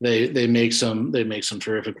 They make some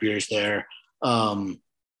terrific beers there.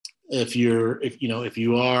 If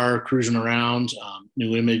you are cruising around,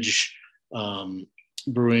 New Image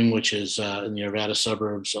Brewing, which is in the Arvada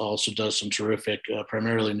suburbs, also does some terrific,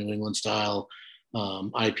 primarily New England style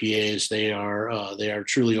IPAs. They are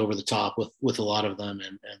truly over the top with a lot of them,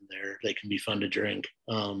 and they can be fun to drink.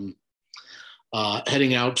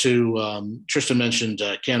 Heading out to Tristan mentioned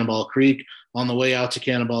Cannonball Creek. On the way out to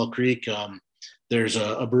Cannonball Creek, there's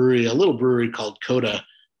a little brewery called Coda,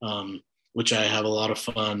 which I have a lot of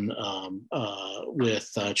fun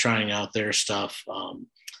with trying out their stuff.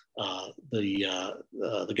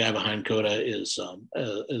 The guy behind Coda is a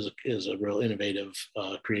real innovative,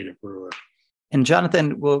 creative brewer. And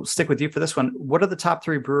Jonathan, we'll stick with you for this one. What are the top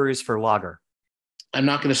 3 breweries for lager? I'm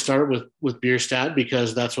not going to start with Bierstadt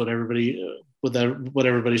because that's what everybody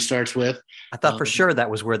starts with. I thought for sure that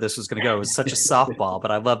was where this was going to go. It was such a softball,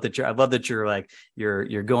 but I love that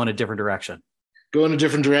you're going a different direction. Going a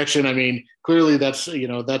different direction. I mean, clearly that's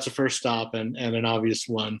a first stop and an obvious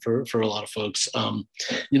one for a lot of folks.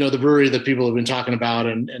 The brewery that people have been talking about,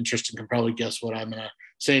 and Tristan can probably guess what I'm going to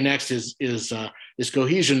say next is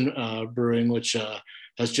Cohesion Brewing, which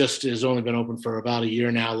has only been open for about a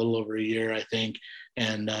year now, a little over a year, I think.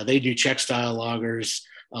 And they do Czech style lagers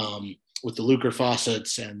with the Lucre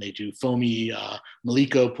faucets, and they do foamy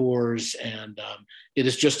Maliko pours, and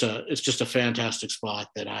it's just a fantastic spot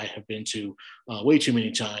that I have been to way too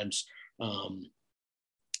many times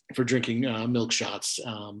for drinking milk shots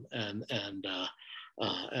and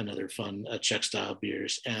other fun Czech style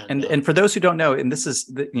beers. And for those who don't know, and this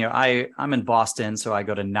is I'm in Boston, so I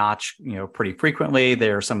go to Notch pretty frequently.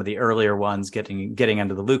 There are some of the earlier ones getting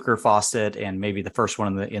under the Lucre faucet, and maybe the first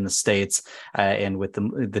one in the States, and with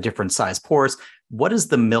the different size pours. What is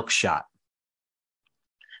the milk shot?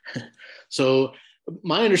 So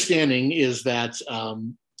my understanding is that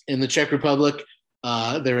in the Czech Republic,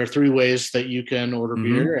 there are 3 ways that you can order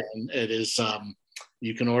beer, and it is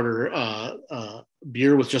you can order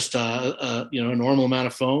beer with just a normal amount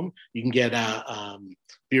of foam. You can get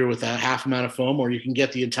beer with a half amount of foam, or you can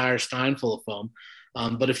get the entire stein full of foam.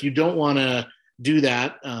 But if you don't want to do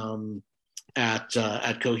that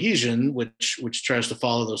at Cohesion, which tries to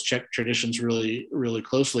follow those Czech traditions really, really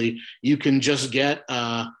closely, you can just get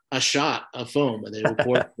a shot of foam, and they will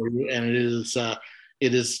pour it for you. And it is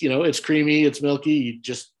it's creamy, it's milky. You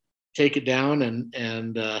just take it down,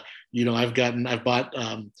 and I've bought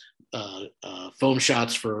foam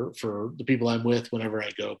shots for the people I'm with whenever I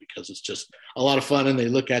go, because it's just a lot of fun, and they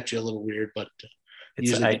look at you a little weird, but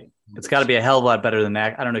it's got to be a hell of a lot better than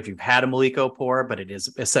that. I don't know if you've had a Maliko pour, but it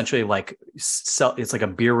is essentially it's like a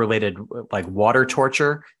beer related like water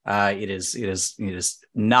torture. It is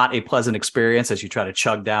not a pleasant experience as you try to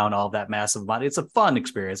chug down all that massive amount. It's a fun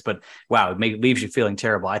experience, but wow, leaves you feeling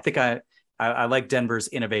terrible. I think I like Denver's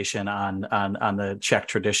innovation on the Czech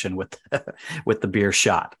tradition with with the beer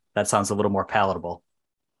shot. That sounds a little more palatable.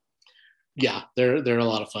 Yeah, they're a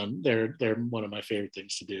lot of fun. They're one of my favorite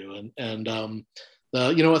things to do. And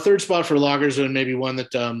a third spot for lagers, and maybe one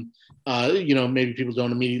that maybe people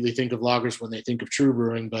don't immediately think of lagers when they think of true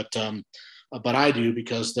brewing, but I do,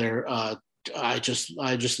 because they're I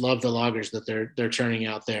just love the lagers that they're churning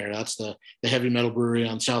out there. That's the Heavy Metal Brewery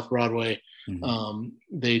on South Broadway. Mm-hmm.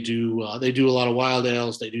 They do a lot of wild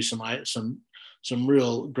ales. They do some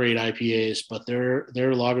real great IPAs, but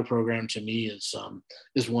their lager program to me is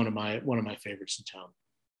one of my favorites in town.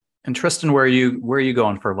 And Tristan, where are you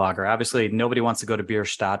going for lager? Obviously, nobody wants to go to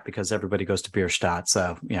Bierstadt because everybody goes to Bierstadt.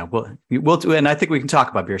 So we'll do, and I think we can talk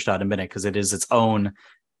about Bierstadt in a minute because it is its own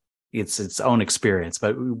experience.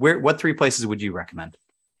 But what 3 places would you recommend?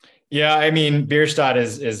 Yeah, I mean, Bierstadt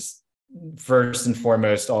is first and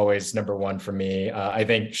foremost always number one for me. I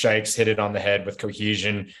think Shikes hit it on the head with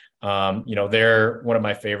Cohesion. They're one of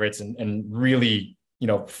my favorites, and really,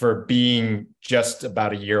 for being just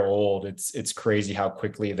about a year old, it's crazy how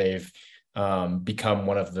quickly they've become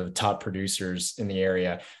one of the top producers in the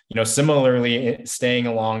area. Similarly, staying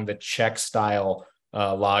along the Czech style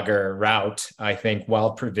lager route, I think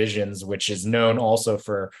Wild Provisions, which is known also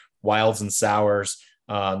for wilds and sours,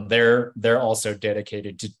 they're also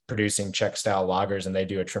dedicated to producing Czech style lagers, and they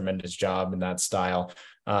do a tremendous job in that style.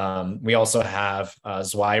 We also have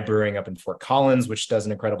Zwei Brewing up in Fort Collins, which does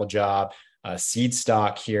an incredible job. Seed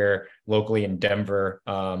Stock here locally in Denver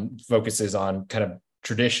focuses on kind of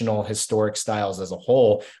traditional historic styles as a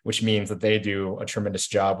whole, which means that they do a tremendous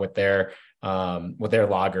job with their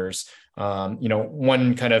lagers.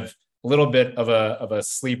 One kind of little bit of a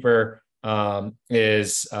sleeper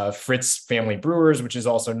is Fritz Family Brewers, which is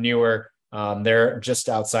also newer. They're just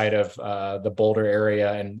outside of the Boulder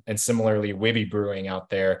area, and similarly, Wibby Brewing out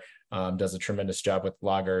there does a tremendous job with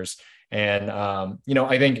lagers. And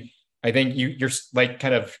I think you're like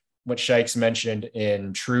kind of what Shikes mentioned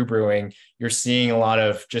in True Brewing. You're seeing a lot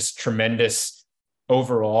of just tremendous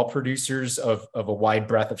overall producers of a wide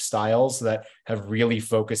breadth of styles that have really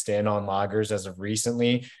focused in on lagers as of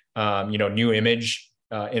recently. New Image,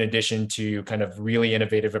 in addition to kind of really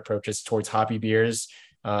innovative approaches towards hoppy beers.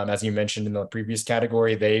 As you mentioned in the previous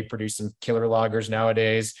category, they produce some killer lagers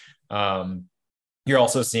nowadays. You're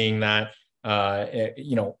also seeing that,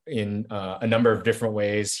 in a number of different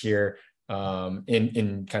ways here,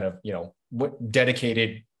 in kind of,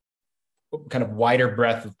 dedicated kind of wider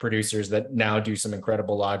breadth of producers that now do some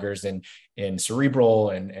incredible lagers in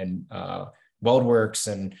Cerebral and WeldWerks.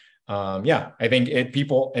 And I think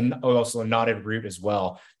people, and also Knotted Root as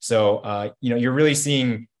well. So, you're really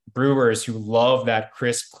seeing brewers who love that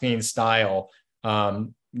crisp, clean style,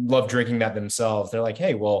 love drinking that themselves. They're like,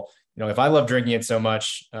 hey, well, if I love drinking it so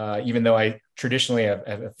much, even though I traditionally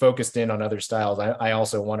have focused in on other styles, I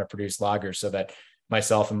also want to produce lagers so that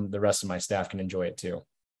myself and the rest of my staff can enjoy it too.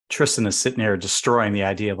 Tristan is sitting here destroying the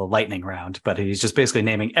idea of a lightning round, but he's just basically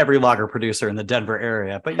naming every lager producer in the Denver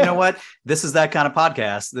area. But you know what? This is that kind of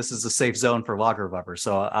podcast. This is a safe zone for lager lovers,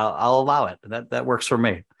 so I'll allow it. That works for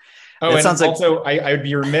me. Oh, and also, I would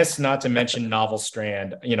be remiss not to mention Novel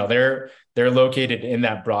Strand. They're located in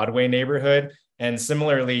that Broadway neighborhood, and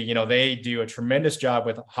similarly, they do a tremendous job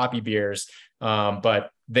with hoppy beers,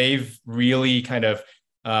 but they've really kind of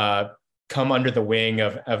come under the wing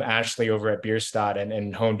of Ashley over at Bierstadt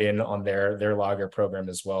and honed in on their lager program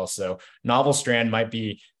as well. So Novel Strand might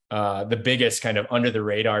be the biggest kind of under the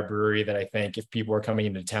radar brewery that I think if people are coming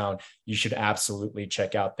into town, you should absolutely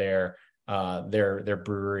check out their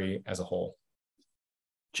brewery as a whole.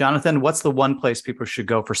 Jonathan, what's the one place people should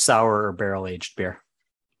go for sour or barrel aged beer?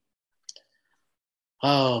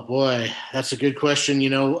 Oh boy, that's a good question. We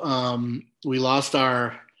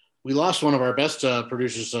lost one of our best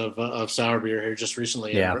producers of sour beer here just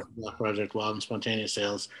recently. Yeah. At Black Project Wild and Spontaneous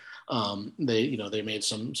Sales. They made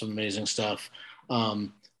some amazing stuff. The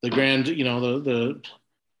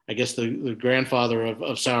grandfather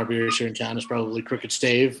of sour beers here in town is probably Crooked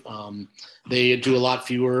Stave. They do a lot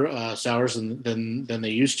fewer sours than they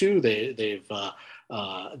used to. Their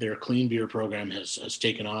clean beer program has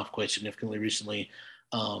taken off quite significantly recently.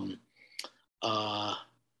 And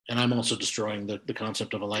I'm also destroying the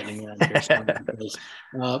concept of a lightning round because,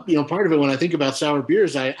 part of it when I think about sour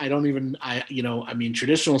beers,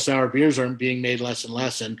 traditional sour beers are being made less and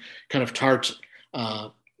less, and kind of tart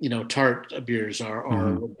beers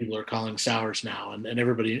are what people are calling sours now, and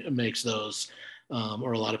everybody makes those,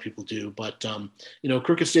 or a lot of people do. But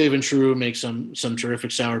Crooked Stave and True make some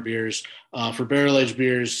terrific sour beers. For barrel aged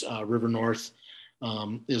beers, River North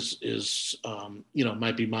is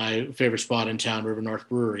might be my favorite spot in town, River North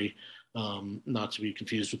Brewery, not to be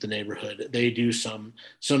confused with the neighborhood. They do some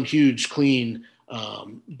huge clean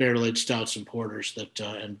barrel aged stouts and porters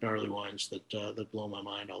and barley wines that blow my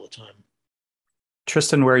mind all the time.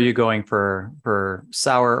 Tristan, where are you going for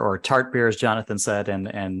sour or tart beers? Jonathan said,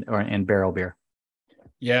 and barrel beer.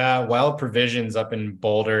 Yeah, Wild Provisions up in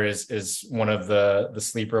Boulder is one of the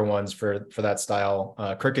sleeper ones for that style.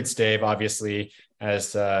 Crooked Stave, obviously,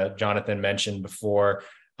 as Jonathan mentioned before.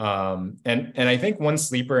 And I think one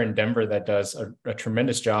sleeper in Denver that does a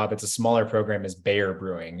tremendous job, it's a smaller program, is Bayer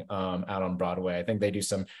Brewing out on Broadway. I think they do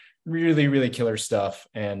some really, really killer stuff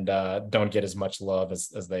and don't get as much love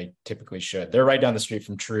as they typically should. They're right down the street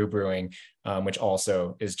from True Brewing, which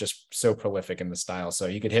also is just so prolific in the style. So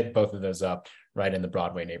you could hit both of those up right in the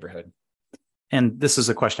Broadway neighborhood. And this is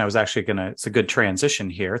a question I was actually it's a good transition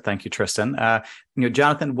here. Thank you, Tristan.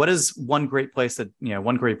 Jonathan, what is one great place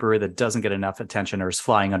one great brewery that doesn't get enough attention or is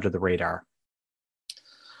flying under the radar?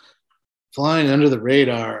 Flying under the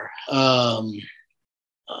radar.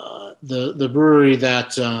 The brewery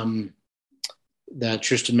that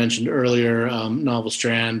Tristan mentioned earlier, Novel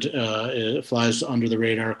Strand, it flies under the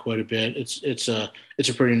radar quite a bit. It's a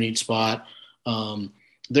pretty neat spot.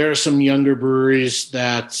 There are some younger breweries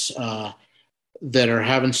that are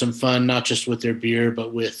having some fun, not just with their beer,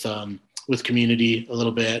 but with community a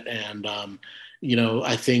little bit. And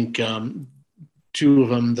I think two of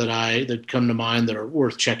them that come to mind that are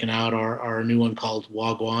worth checking out are a new one called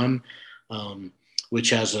Wagwan,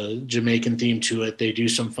 which has a Jamaican theme to it. They do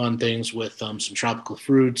some fun things with some tropical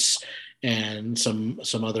fruits and some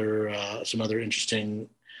other interesting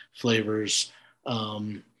flavors.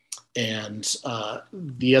 And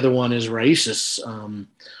the other one is Raíces,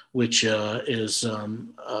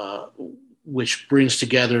 which brings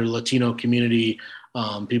together Latino community,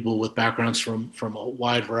 people with backgrounds from a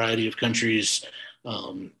wide variety of countries,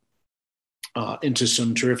 into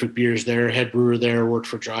some terrific beers there. Head brewer there worked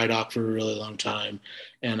for Dry Dock for a really long time,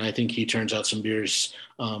 and I think he turns out some beers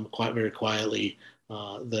quite very quietly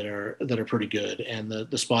that are pretty good. And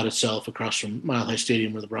the spot itself across from Mile High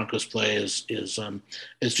Stadium where the Broncos play is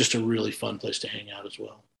just a really fun place to hang out as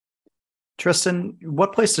well. Tristan,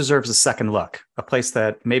 what place deserves a second look? A place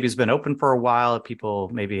that maybe has been open for a while, people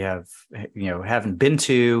maybe haven't been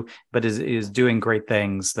to, but is doing great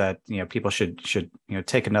things that people should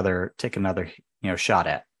take another shot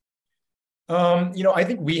at. I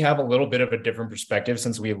think we have a little bit of a different perspective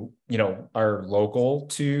since we are local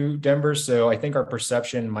to Denver, so I think our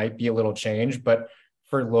perception might be a little changed. But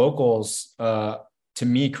for locals, to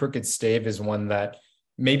me, Crooked Stave is one that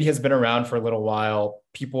maybe has been around for a little while.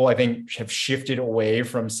 People, I think, have shifted away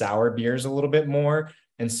from sour beers a little bit more.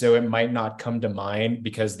 And so it might not come to mind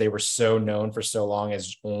because they were so known for so long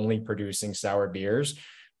as only producing sour beers.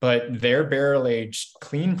 But their barrel-aged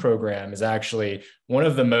clean program is actually one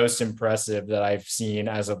of the most impressive that I've seen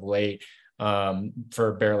as of late,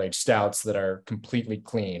 for barrel-aged stouts that are completely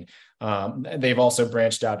clean. They've also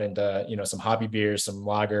branched out into, some hobby beers, some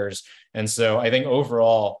lagers. And so I think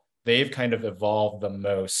overall, they've kind of evolved the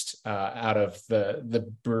most out of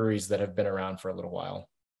the breweries that have been around for a little while.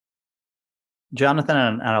 Jonathan,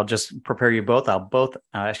 and I'll just prepare you both. I'll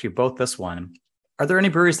ask you both this one. Are there any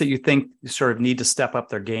breweries that you think sort of need to step up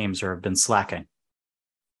their games or have been slacking?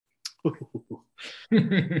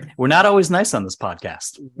 We're not always nice on this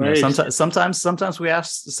podcast. Right. Sometimes we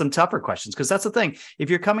ask some tougher questions, because that's the thing.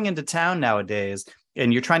 If you're coming into town nowadays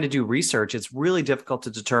and you're trying to do research, it's really difficult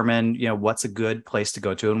to determine, what's a good place to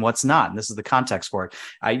go to and what's not. And this is the context for it.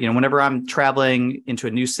 Whenever I'm traveling into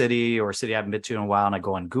a new city or a city I haven't been to in a while, and I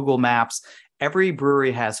go on Google Maps, every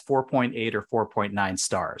brewery has 4.8 or 4.9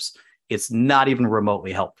 stars. It's not even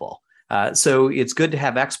remotely helpful. So it's good to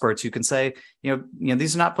have experts who can say,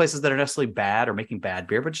 these are not places that are necessarily bad or making bad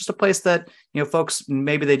beer, but just a place that, folks,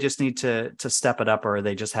 maybe they just need to step it up, or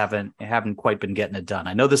they just haven't quite been getting it done.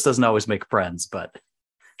 I know this doesn't always make friends, but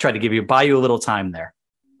try to buy you a little time there.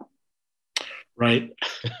 Right.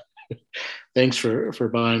 Thanks for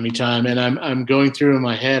buying me time. And I'm going through in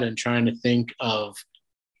my head and trying to think of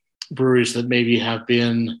breweries that maybe have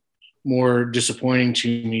been more disappointing to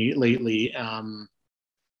me lately. And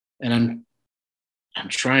I'm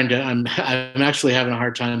actually having a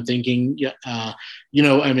hard time thinking,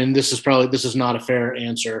 this is not a fair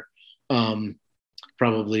answer,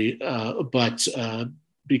 probably, but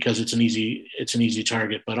because it's an easy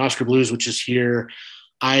target. But Oscar Blues, which is here,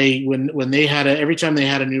 when they had every time they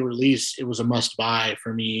had a new release, it was a must buy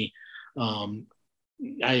for me.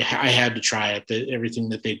 I had to try it. Everything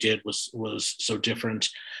that they did was so different.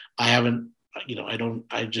 I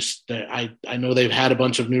know they've had a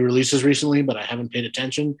bunch of new releases recently, but I haven't paid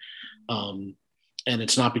attention. And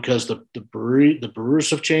it's not because the brewers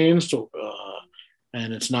have changed,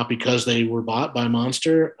 and it's not because they were bought by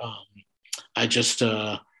Monster. I'm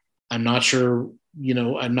not sure,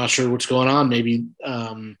 I'm not sure what's going on. Maybe,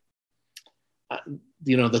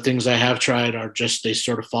 the things I have tried are just, they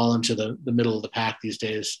sort of fall into the middle of the pack these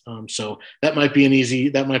days. So that might be an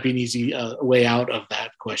easy way out of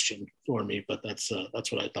that question for me, but that's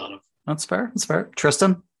what I thought of. That's fair.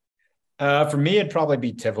 Tristan? For me, it'd probably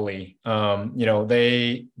be Tivoli.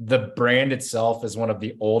 The brand itself is one of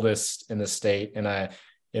the oldest in the state. And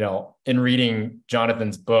in reading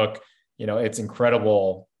Jonathan's book, it's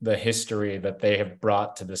incredible the history that they have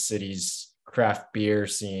brought to the city's craft beer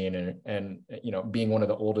scene and being one of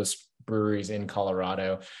the oldest breweries in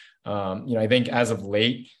Colorado. I think as of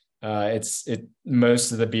late,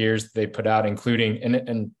 most of the beers they put out, including,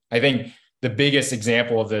 and I think the biggest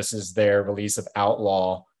example of this is their release of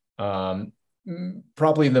Outlaw,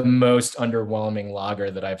 probably the most underwhelming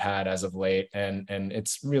lager that I've had as of late. And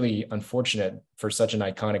it's really unfortunate for such an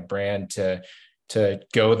iconic brand to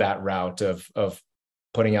go that route of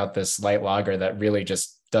putting out this light lager that really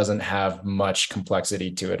just doesn't have much complexity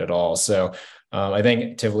to it at all. So I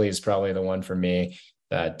think Tivoli is probably the one for me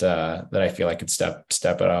that I feel I could step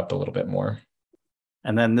it up a little bit more.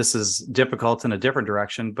 And then this is difficult in a different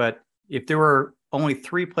direction, but if there were only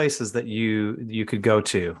 3 places that you could go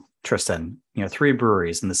to, Tristan, 3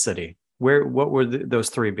 breweries in the city, what would those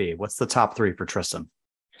 3 be? What's the top 3 for Tristan?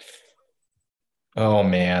 Oh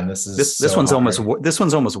man, this one's hard. This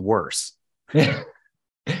one's almost worse.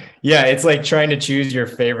 Yeah, it's like trying to choose your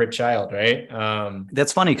favorite child, right?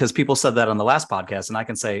 That's funny because people said that on the last podcast, and I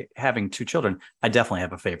can say, having two children, I definitely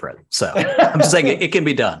have a favorite. So I'm just saying it can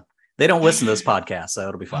be done. They don't listen to this podcast, so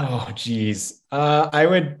it'll be fine. Oh, geez. I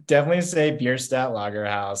would definitely say Bierstadt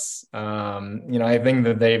Lagerhaus. I think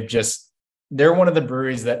that they're one of the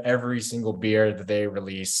breweries that every single beer that they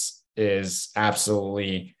release is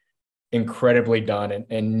absolutely incredibly done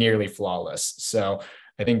and nearly flawless. So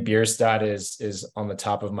I think Bierstadt is on the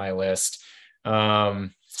top of my list.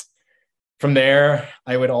 From there,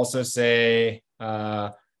 I would also say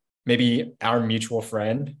maybe Our Mutual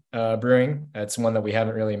Friend Brewing. That's one that we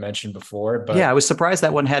haven't really mentioned before. But yeah, I was surprised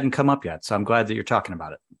that one hadn't come up yet. So I'm glad that you're talking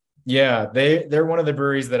about it. Yeah, they're one of the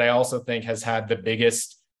breweries that I also think has had the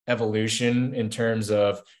biggest evolution in terms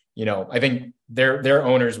of, I think their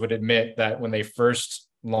owners would admit that when they first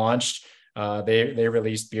launched, they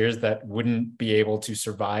released beers that wouldn't be able to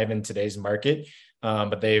survive in today's market.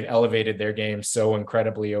 But they've elevated their game so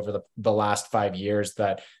incredibly over the last 5 years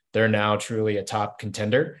that they're now truly a top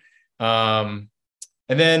contender. And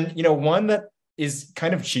then, one that is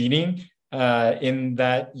kind of cheating in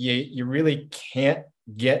that you really can't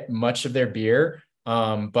get much of their beer.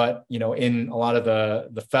 But, in a lot of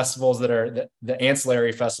the festivals that are the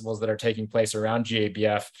ancillary festivals that are taking place around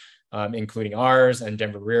GABF, including ours and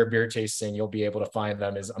Denver Rare Beer Tasting, you'll be able to find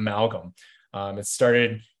them as Amalgam. It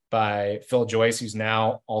started by Phil Joyce, who's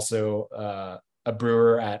now also a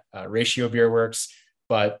brewer at Ratio Beer Works,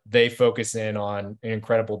 but they focus in on an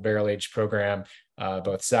incredible barrel-aged program,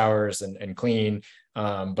 both sours and clean.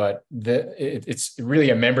 But it's really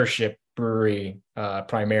a membership brewery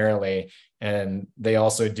primarily, and they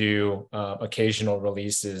also do occasional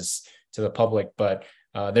releases to the public, but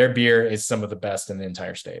their beer is some of the best in the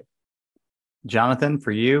entire state. Jonathan,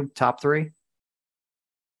 for you, top three?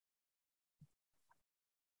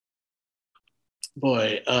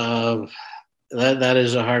 Boy, that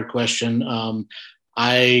is a hard question.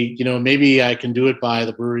 Maybe I can do it by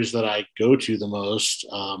the breweries that I go to the most,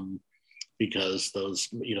 because those,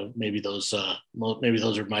 maybe those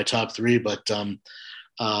are my top three. But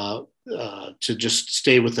to just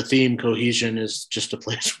stay with the theme, Cohesion is just a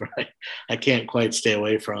place where I can't quite stay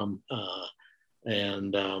away from.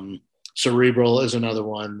 And Cerebral is another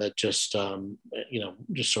one that just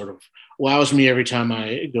just sort of wows me every time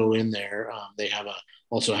I go in there. They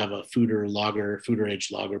also have a foeder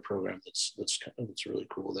aged lager program that's really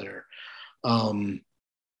cool there. I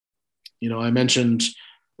mentioned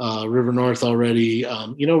River North already.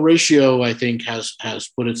 Ratio, I think, has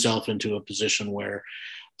put itself into a position where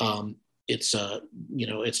it's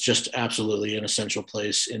just absolutely an essential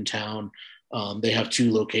place in town. They have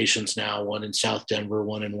 2 locations now, one in South Denver,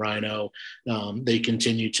 one in Rhino. They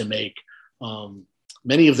continue to make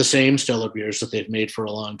many of the same stellar beers that they've made for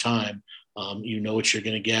a long time. You know what you're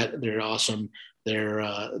going to get. They're awesome. Their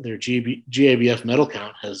GABF medal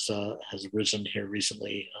count has risen here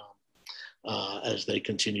recently as they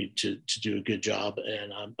continue to do a good job.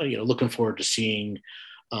 And I'm looking forward to seeing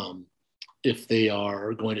if they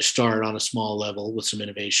are going to start on a small level with some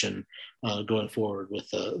innovation going forward with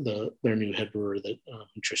their new head brewer that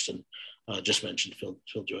Tristan just mentioned,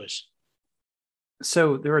 Phil Joyce.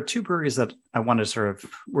 So there are 2 breweries that I want to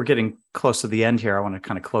we're getting close to the end here. I want to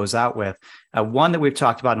kind of close out with one that we've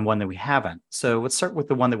talked about and one that we haven't. So let's start with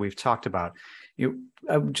the one that we've talked about.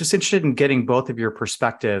 I'm just interested in getting both of your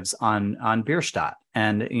perspectives on Bierstadt.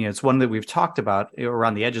 And it's one that we've talked about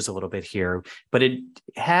around the edges a little bit here, but it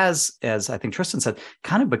has, as I think Tristan said,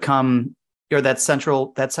 kind of become that central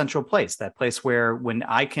place, that place where when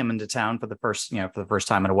I came into town for the first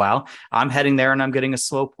time in a while, I'm heading there and I'm getting a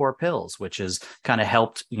slow pour Pils, which has kind of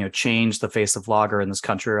helped, change the face of lager in this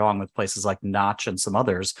country, along with places like Notch and some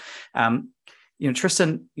others.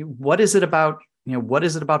 Tristan, what is it about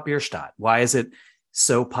Bierstadt? Why is it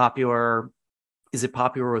so popular? Is it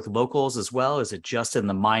popular with locals as well? Is it just in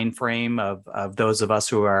the mind frame of those of us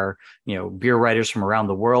who are, beer writers from around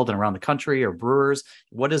the world and around the country, or brewers?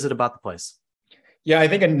 What is it about the place? Yeah, I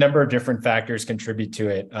think a number of different factors contribute to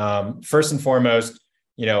it. First and foremost,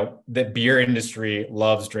 the beer industry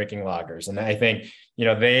loves drinking lagers. And I think,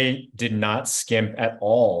 they did not skimp at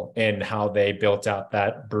all in how they built out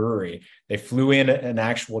that brewery. They flew in an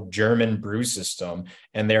actual German brew system,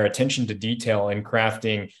 and their attention to detail in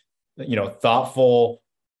crafting, thoughtful,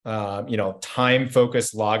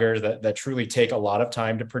 time-focused lagers that truly take a lot of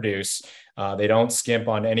time to produce. They don't skimp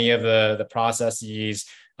on any of the processes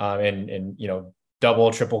and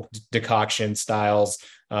double, triple decoction styles,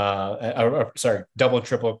 double,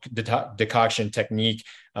 triple decoction technique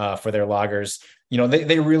for their lagers.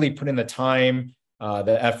 They really put in the time,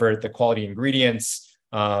 the effort, the quality ingredients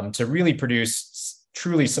to really produce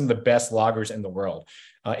truly some of the best lagers in the world.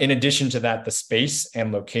 In addition to that, the space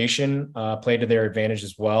and location play to their advantage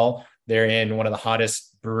as well. They're in one of the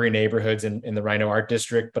hottest brewery neighborhoods in the Rhino Art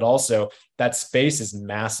District, but also that space is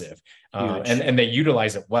massive, and they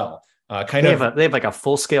utilize it well. They have like a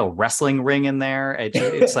full-scale wrestling ring in there.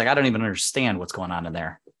 It's like I don't even understand what's going on in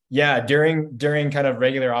there. Yeah, during kind of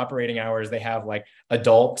regular operating hours, they have like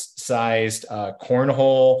adult-sized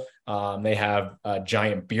cornhole. They have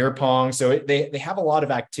giant beer pong. So they have a lot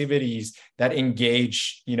of activities that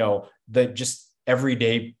engage, the just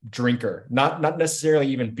everyday drinker, not necessarily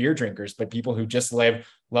even beer drinkers, but people who just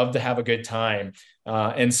love to have a good time.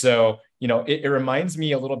 And so, it reminds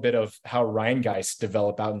me a little bit of how Rheingeist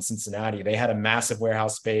developed out in Cincinnati. They had a massive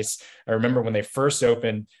warehouse space. I remember when they first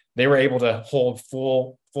opened, they were able to hold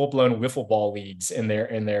full-blown wiffle ball leagues in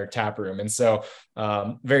their tap room. And so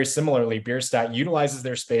very similarly, Bierstadt utilizes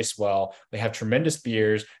their space well. They have tremendous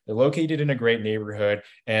beers. They're located in a great neighborhood,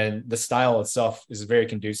 and the style itself is very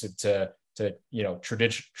conducive to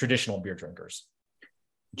traditional beer drinkers.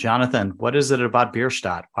 Jonathan, what is it about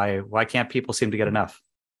Bierstadt? Why can't people seem to get enough?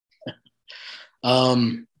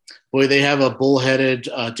 Boy, they have a bullheaded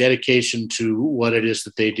dedication to what it is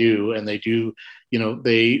that they do, and they do.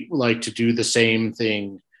 They like to do the same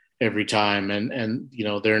thing every time, and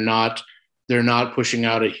they're not pushing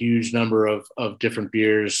out a huge number of different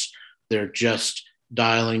beers. They're just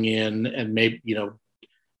dialing in, and maybe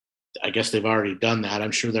I guess they've already done that.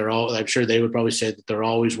 I'm sure they would probably say that they're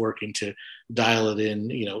always working to dial it in,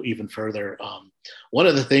 even further. One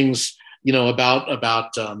of the things,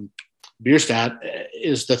 about Bierstadt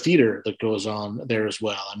is the theater that goes on there as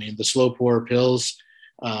well. I mean, the slow pour pills,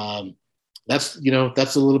 that's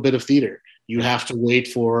a little bit of theater. You have to wait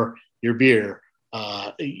for your beer.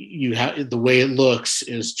 The way it looks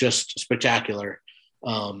is just spectacular.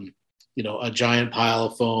 A giant pile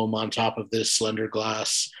of foam on top of this slender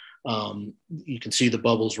glass. You can see the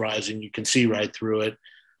bubbles rising. You can see right through it.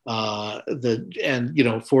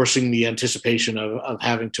 Forcing the anticipation of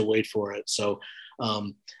having to wait for it. So,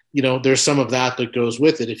 there's some of that goes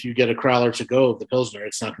with it. If you get a crowler to go of the Pilsner,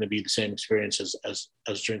 it's not going to be the same experience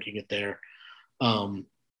as drinking it there.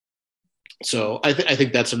 So I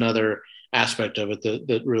think that's another aspect of it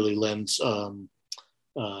that really lends to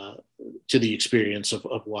the experience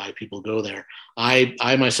of why people go there. I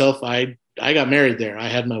myself, I got married there. I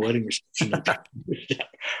had my wedding reception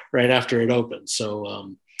right after it opened. So,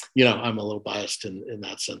 I'm a little biased in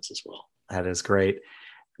that sense as well. That is great.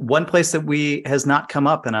 One place that has not come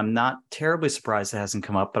up, and I'm not terribly surprised it hasn't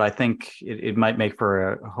come up, but I think it might make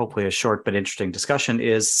for hopefully a short but interesting discussion,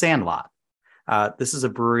 is Sandlot. This is a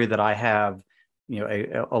brewery that I have,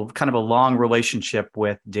 a kind of a long relationship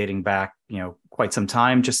with, dating back, quite some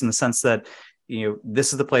time, just in the sense that,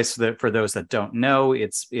 this is the place for those that don't know,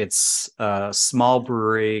 it's a small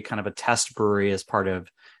brewery, kind of a test brewery as part of,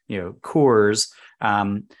 Coors,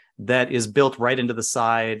 that is built right into the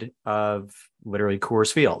side of literally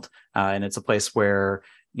Coors Field. And it's a place where,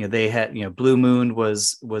 they had, Blue Moon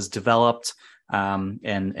was developed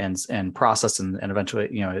and processed and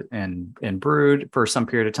eventually, and brewed for some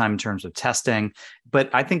period of time in terms of testing.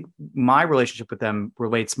 But I think my relationship with them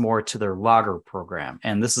relates more to their lager program.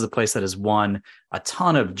 And this is a place that has won a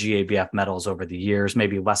ton of GABF medals over the years,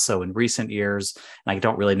 maybe less so in recent years. And I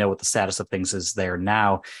don't really know what the status of things is there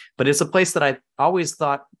now, but it's a place that I always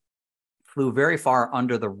thought flew very far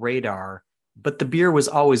under the radar, but the beer was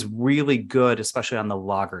always really good, especially on the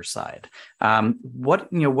lager side.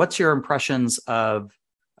 What's your impressions of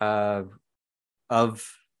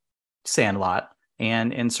Sandlot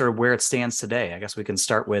and sort of where it stands today? I guess we can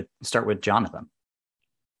start with Jonathan.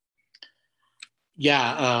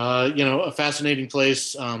 Yeah, a fascinating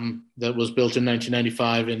place that was built in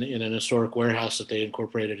 1995 in an historic warehouse that they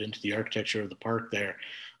incorporated into the architecture of the park there.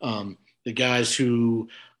 The guys who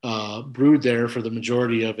brewed there for the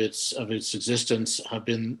majority of its existence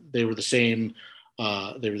they were the same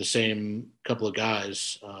couple of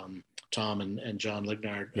guys, Tom and John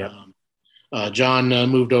Lignard. Yep. John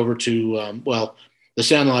moved over to the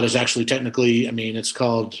Sandlot is actually technically, it's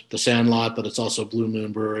called the Sandlot, but it's also Blue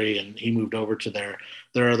Moon Brewery, and he moved over to their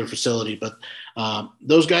other facility. But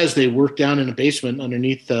those guys, they work down in a basement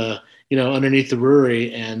underneath the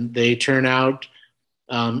brewery, and they turn out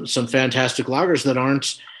some fantastic lagers that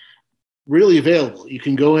aren't really available. You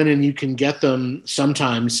can go in and you can get them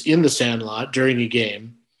sometimes in the Sandlot during a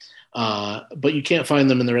game, but you can't find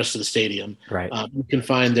them in the rest of the stadium. Right. You can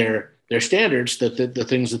find their standards, the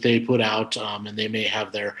things that they put out, and they may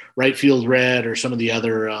have their right field red or some of the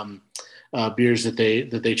other beers that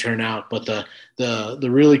they turn out. But the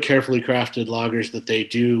really carefully crafted lagers that they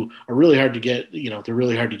do are really hard to get. They're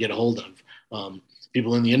really hard to get a hold of.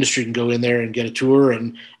 people in the industry can go in there and get a tour,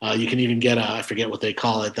 and you can even get I forget what they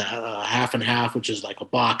call it, the half and half, which is like a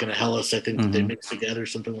Bach and a Helles, I think, that they mix together,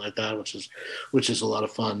 something like that, which is a lot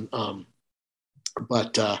of fun.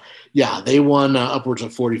 But they won upwards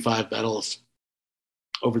of 45 medals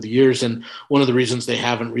over the years, and one of the reasons they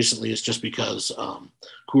haven't recently is just because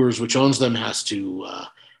Coors, which owns them, has to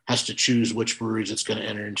choose which breweries it's going to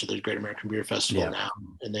enter into the Great American Beer Festival now,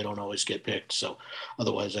 and they don't always get picked. So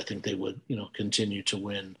otherwise, I think they would, continue to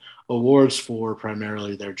win awards for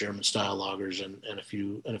primarily their German style lagers and a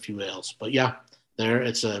few ales. But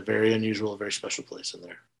it's a very unusual, very special place in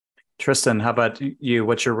there. Tristan, how about you?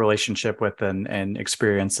 What's your relationship with and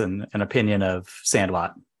experience and opinion of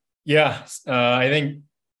Sandlot? Yeah, I think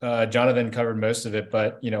Jonathan covered most of it,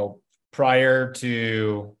 but prior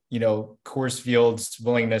to Coors Field's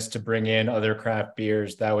willingness to bring in other craft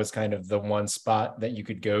beers, that was kind of the one spot that you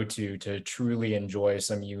could go to truly enjoy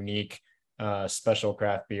some unique special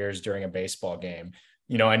craft beers during a baseball game.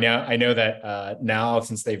 I know that now,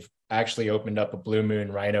 since they've actually opened up a Blue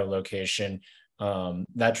Moon Rhino location,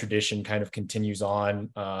 that tradition kind of continues on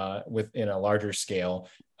within a larger scale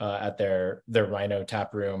at their Rhino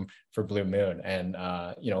tap room for Blue Moon. And,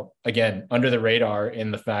 again, under the radar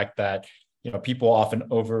in the fact that, people often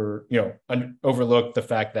overlook the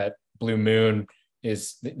fact that Blue Moon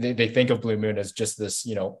is, they think of Blue Moon as just this,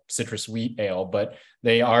 citrus wheat ale, but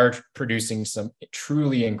they are producing some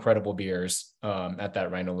truly incredible beers at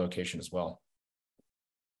that Rhino location as well.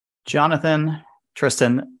 Jonathan,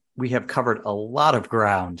 Tristan, we have covered a lot of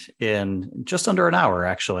ground in just under an hour,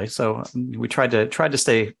 actually. So we tried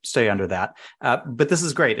to stay under that. But this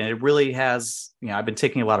is great. And it really has, I've been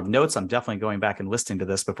taking a lot of notes. I'm definitely going back and listening to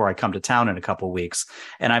this before I come to town in a couple of weeks.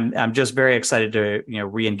 And I'm just very excited to,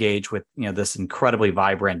 re-engage with, this incredibly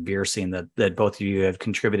vibrant beer scene that both of you have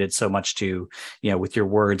contributed so much to, with your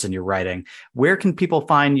words and your writing. Where can people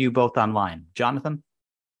find you both online, Jonathan,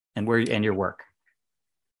 and your work?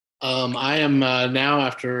 I am now,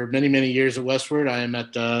 after many, many years at Westward, I am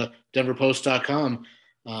at denverpost.com,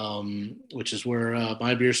 which is where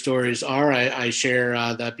my beer stories are. I share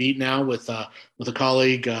that beat now with a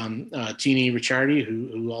colleague, Tini Ricciardi,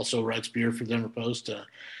 who also writes beer for Denver Post.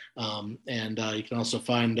 And you can also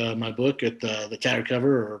find my book at the Tattered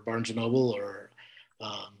Cover or Barnes & Noble or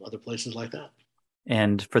other places like that.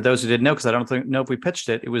 And for those who didn't know, because I don't know if we pitched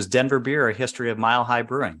it, it was Denver Beer, A History of Mile High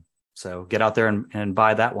Brewing. So get out there and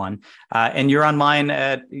buy that one. And you're online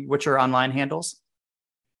at, what's your online handles?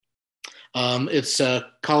 It's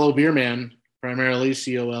Colo Beerman, primarily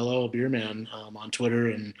COLO Beerman, on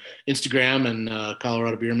Twitter and Instagram, and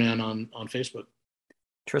Colorado Beerman on Facebook.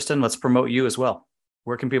 Tristan, let's promote you as well.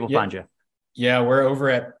 Where can people find you? Yeah, we're over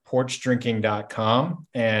at porchdrinking.com,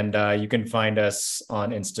 and you can find us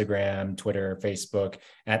on Instagram, Twitter, Facebook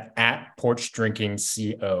at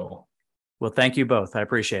porchdrinkingco. Well, thank you both. I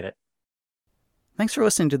appreciate it. Thanks for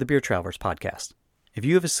listening to the Beer Travelers podcast. If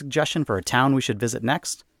you have a suggestion for a town we should visit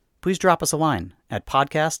next, please drop us a line at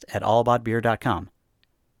podcast@allaboutbeer.com.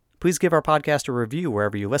 Please give our podcast a review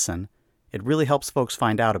wherever you listen. It really helps folks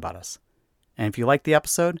find out about us. And if you like the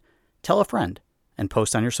episode, tell a friend and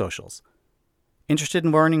post on your socials. Interested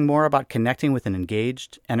in learning more about connecting with an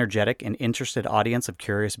engaged, energetic, and interested audience of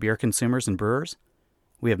curious beer consumers and brewers?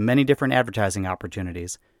 We have many different advertising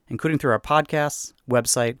opportunities, including through our podcasts,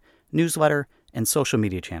 website, newsletter, and social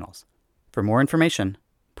media channels. For more information,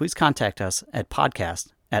 please contact us at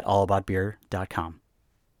podcast@allaboutbeer.com.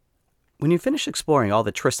 When you finish exploring all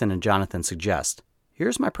that Tristan and Jonathan suggest,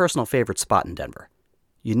 here's my personal favorite spot in Denver.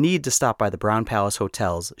 You need to stop by the Brown Palace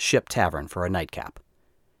Hotel's Ship Tavern for a nightcap.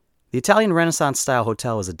 The Italian Renaissance-style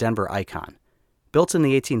hotel is a Denver icon, built in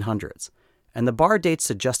the 1800s, and the bar dates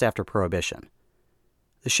to just after Prohibition.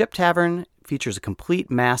 The Ship Tavern features a complete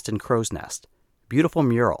mast and crow's nest, beautiful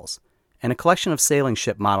murals, and a collection of sailing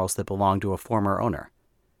ship models that belong to a former owner.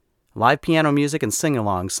 Live piano music and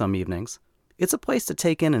sing-alongs some evenings. It's a place to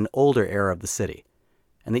take in an older era of the city,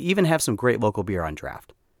 and they even have some great local beer on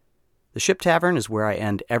draft. The Ship Tavern is where I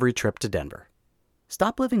end every trip to Denver.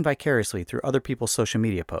 Stop living vicariously through other people's social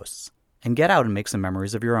media posts, and get out and make some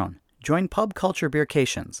memories of your own. Join Pub Culture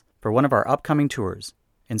Beercations for one of our upcoming tours,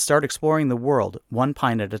 and start exploring the world one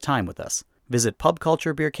pint at a time with us. Visit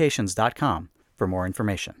pubculturebeercations.com for more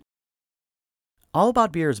information. All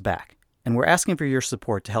About Beer is back, and we're asking for your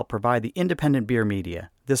support to help provide the independent beer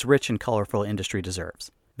media this rich and colorful industry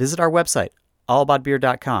deserves. Visit our website,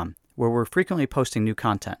 allaboutbeer.com, where we're frequently posting new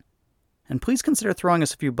content. And please consider throwing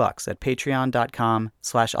us a few bucks at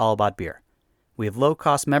patreon.com/allaboutbeer. We have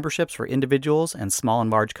low-cost memberships for individuals and small and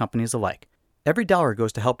large companies alike. Every dollar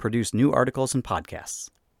goes to help produce new articles and podcasts.